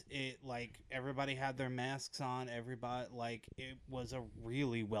 And everybody had their masks on. Everybody, it was a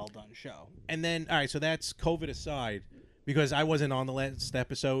really well done show. And then, all right. So that's COVID aside. because I wasn't on the last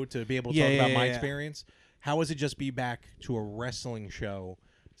episode to be able to Yeah, talk yeah, about my yeah. experience. How was it just be back to a wrestling show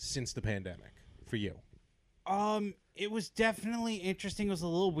since the pandemic for you? It was definitely interesting. It was a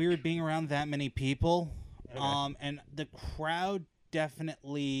little weird being around that many people. Okay. And the crowd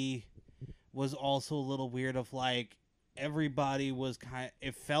definitely was also a little weird of like everybody was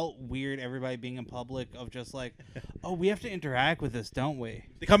it felt weird everybody being in public of just like, oh, we have to interact with this, don't we?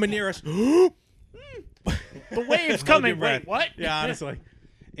 They coming near us. The wave's coming. breath. Wait, what? Yeah, honestly.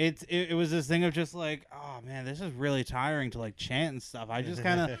 It was this thing of just like, oh man, this is really tiring to like chant and stuff. I just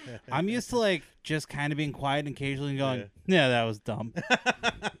kind of I'm used to like just kind of being quiet and occasionally going, yeah, that was dumb.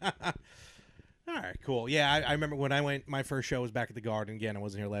 All right, cool. Yeah, I remember when I went, my first show was back at the Garden. Again, I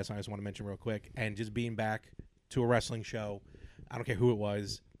wasn't here last time. I just want to mention real quick. And just being back to a wrestling show, I don't care who it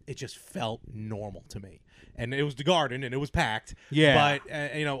was, it just felt normal to me. And it was the Garden, and it was packed. Yeah.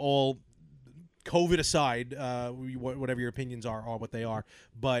 But, all COVID aside, whatever your opinions are what they are.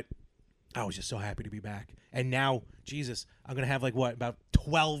 But I was just so happy to be back. And now, Jesus, I'm going to have about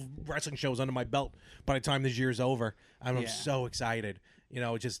 12 wrestling shows under my belt by the time this year's over. I'm so excited.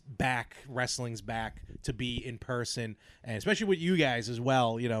 Just back, wrestling's back to be in person, and especially with you guys as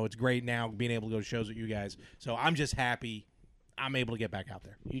well. It's great now being able to go to shows with you guys. So I'm just happy I'm able to get back out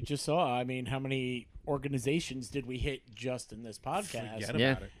there. You just saw, how many organizations did we hit just in this podcast? Forget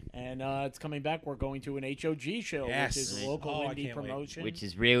Yeah. about it. And it's coming back. We're going to an HOG show, Yes. which is a local Oh, I indie can't wait. promotion. Which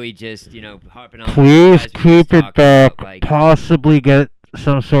is really just, harping on. Please what you guys keep were it just back. talking about, Possibly get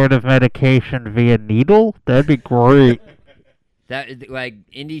some sort of medication via needle. That'd be great. That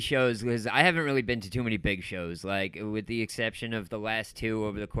indie shows, because I haven't really been to too many big shows, with the exception of the last two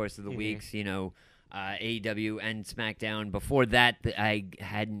over the course of the weeks, AEW and SmackDown. Before that, I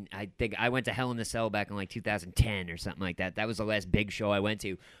think I went to Hell in a Cell back in 2010 or something like that. That was the last big show I went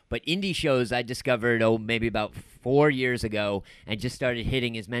to. But indie shows I discovered maybe about 4 years ago, and just started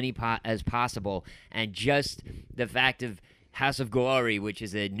hitting as many as possible. And just the fact of House of Glory, which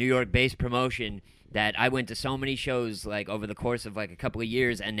is a New York-based promotion that I went to so many shows over the course of a couple of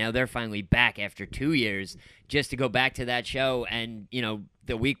years, and now they're finally back after 2 years, just to go back to that show. And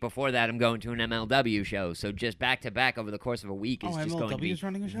the week before that I'm going to an MLW show, so just back to back over the course of a week is just going to be MLW is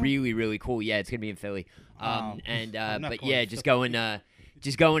running a show? really, really cool. Yeah, it's gonna be in Philly. I'm not But going yeah, to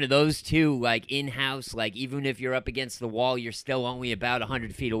just going to those two, in-house, even if you're up against the wall, you're still only about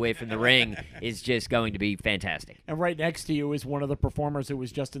 100 feet away from the ring, is just going to be fantastic. And right next to you is one of the performers who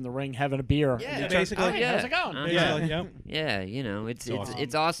was just in the ring having a beer. Yeah, And basically. "Hey, how's it going?" Uh-huh. Yeah. Yeah, it's awesome.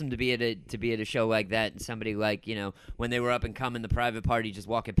 it's awesome to be at a show like that, and somebody when they were up and coming, the private party just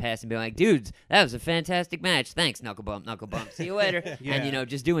walking past and be like, dudes, that was a fantastic match. Thanks, knuckle bump, see you later. Yeah. And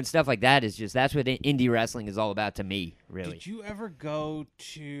just doing stuff like that is that's what indie wrestling is all about to me, really. Did you ever go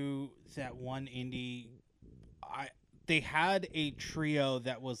to that one indie? They had a trio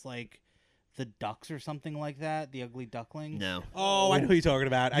that was the Ducks or something like that, the Ugly Ducklings. No. Oh, I know who you're talking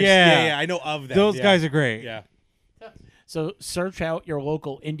about. Yeah. I know of them. Those Yeah. guys are great. Yeah. So search out your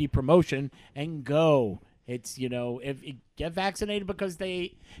local indie promotion and go. It's if you get vaccinated, because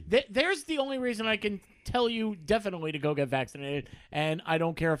there's the only reason I can tell you definitely to go get vaccinated, and I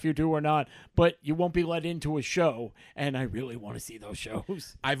don't care if you do or not, but you won't be let into a show, and I really want to see those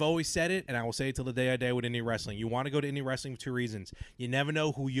shows. I've always said it, and I will say it till the day I die with indie wrestling. You want to go to indie wrestling for two reasons. You never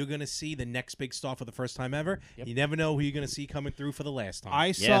know who you're going to see the next big star for the first time ever. Yep. You never know who you're going to see coming through for the last time.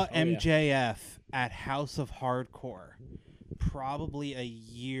 I saw Yeah. Oh, yeah. MJF at House of Hardcore probably a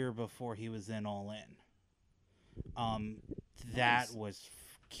year before he was in All In. That was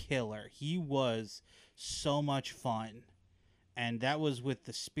killer. He was so much fun, and that was with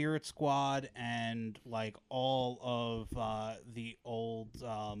the Spirit Squad and all of the old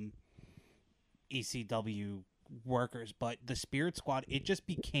ECW workers. But the Spirit Squad, it just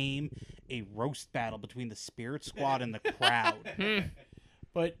became a roast battle between the Spirit Squad and the crowd.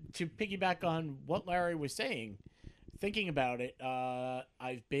 But to piggyback on what Larry was saying, thinking about it,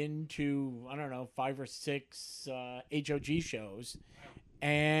 I've been to, 5 or 6 HOG shows,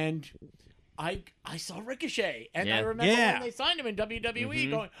 and I saw Ricochet, and I Yeah. remember Yeah. when they signed him in WWE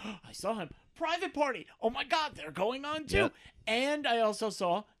going, oh, I saw him. Private Party. Oh, my God, they're going on, too. Yep. And I also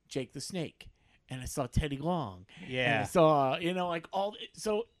saw Jake the Snake, and I saw Teddy Long. And I Yeah. saw,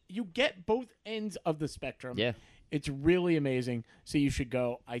 so you get both ends of the spectrum. Yeah. It's really amazing. So you should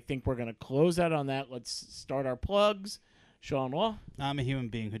go. I think we're going to close out on that. Let's start our plugs. Sean Law. I'm a human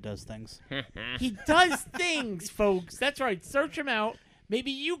being who does things. He does things, folks. That's right. Search him out. Maybe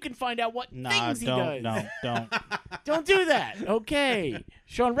you can find out what Nah, things he does. don't. Don't do that. Okay.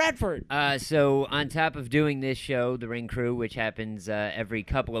 Sean Radford. So on top of doing this show, The Ring Crew, which happens every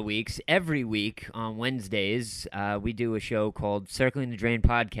couple of weeks, every week on Wednesdays, we do a show called Circling the Drain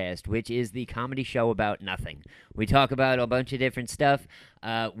Podcast, which is the comedy show about nothing. We talk about a bunch of different stuff.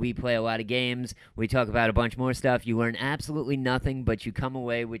 We play a lot of games. We talk about a bunch more stuff. You learn absolutely nothing, but you come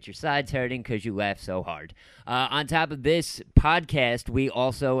away with your sides hurting because you laugh so hard. On top of this podcast, we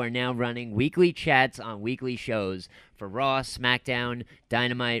also are now running weekly chats on weekly shows for Raw, SmackDown,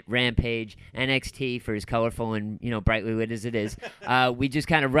 Dynamite, Rampage, NXT for as colorful and brightly lit as it is. We just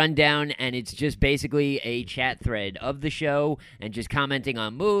kind of run down, and it's just basically a chat thread of the show and just commenting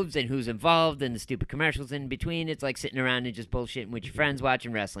on moves and who's involved and the stupid commercials in between. It's like sitting around and just bullshitting with your friends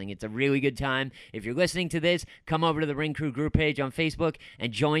watching wrestling. It's a really good time. If you're listening to this, come over to the Ring Crew group page on Facebook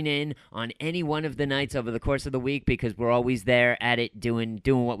and join in on any one of the nights over the course of the week because we're always there at it doing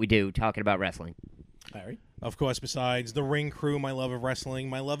what we do, talking about wrestling. Larry. Of course, besides the Ring Crew, my love of wrestling,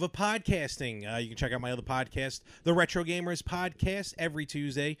 my love of podcasting. You can check out my other podcast, the Retro Gamers Podcast, every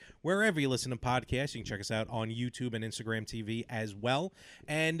Tuesday, wherever you listen to podcasts. You can check us out on YouTube and Instagram TV as well.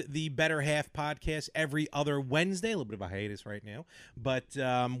 And the Better Half Podcast every other Wednesday, a little bit of a hiatus right now, but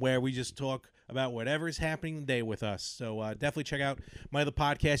where we just talk about whatever's happening today with us. So definitely check out my other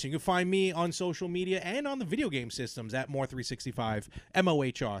podcast. You can find me on social media and on the video game systems at More365,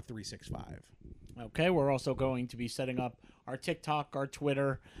 MOHR365. Okay, we're also going to be setting up our TikTok, our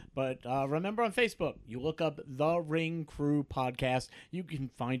Twitter, but remember on Facebook, you look up The Ring Crew Podcast. You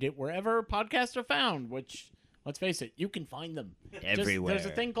can find it wherever podcasts are found, which, let's face it, you can find them. Everywhere. There's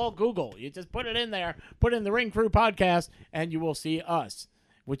a thing called Google. You just put it in there, put in The Ring Crew Podcast, and you will see us,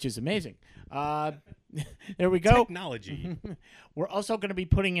 which is amazing. There we go. Technology. We're also going to be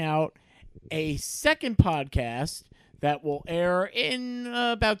putting out a second podcast that will air in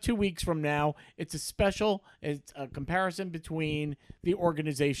about 2 weeks from now. It's a special. It's a comparison between the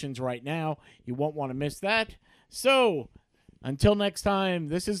organizations right now. You won't want to miss that. So, until next time,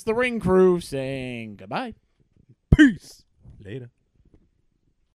 this is the Ring Crew saying goodbye. Peace. Later.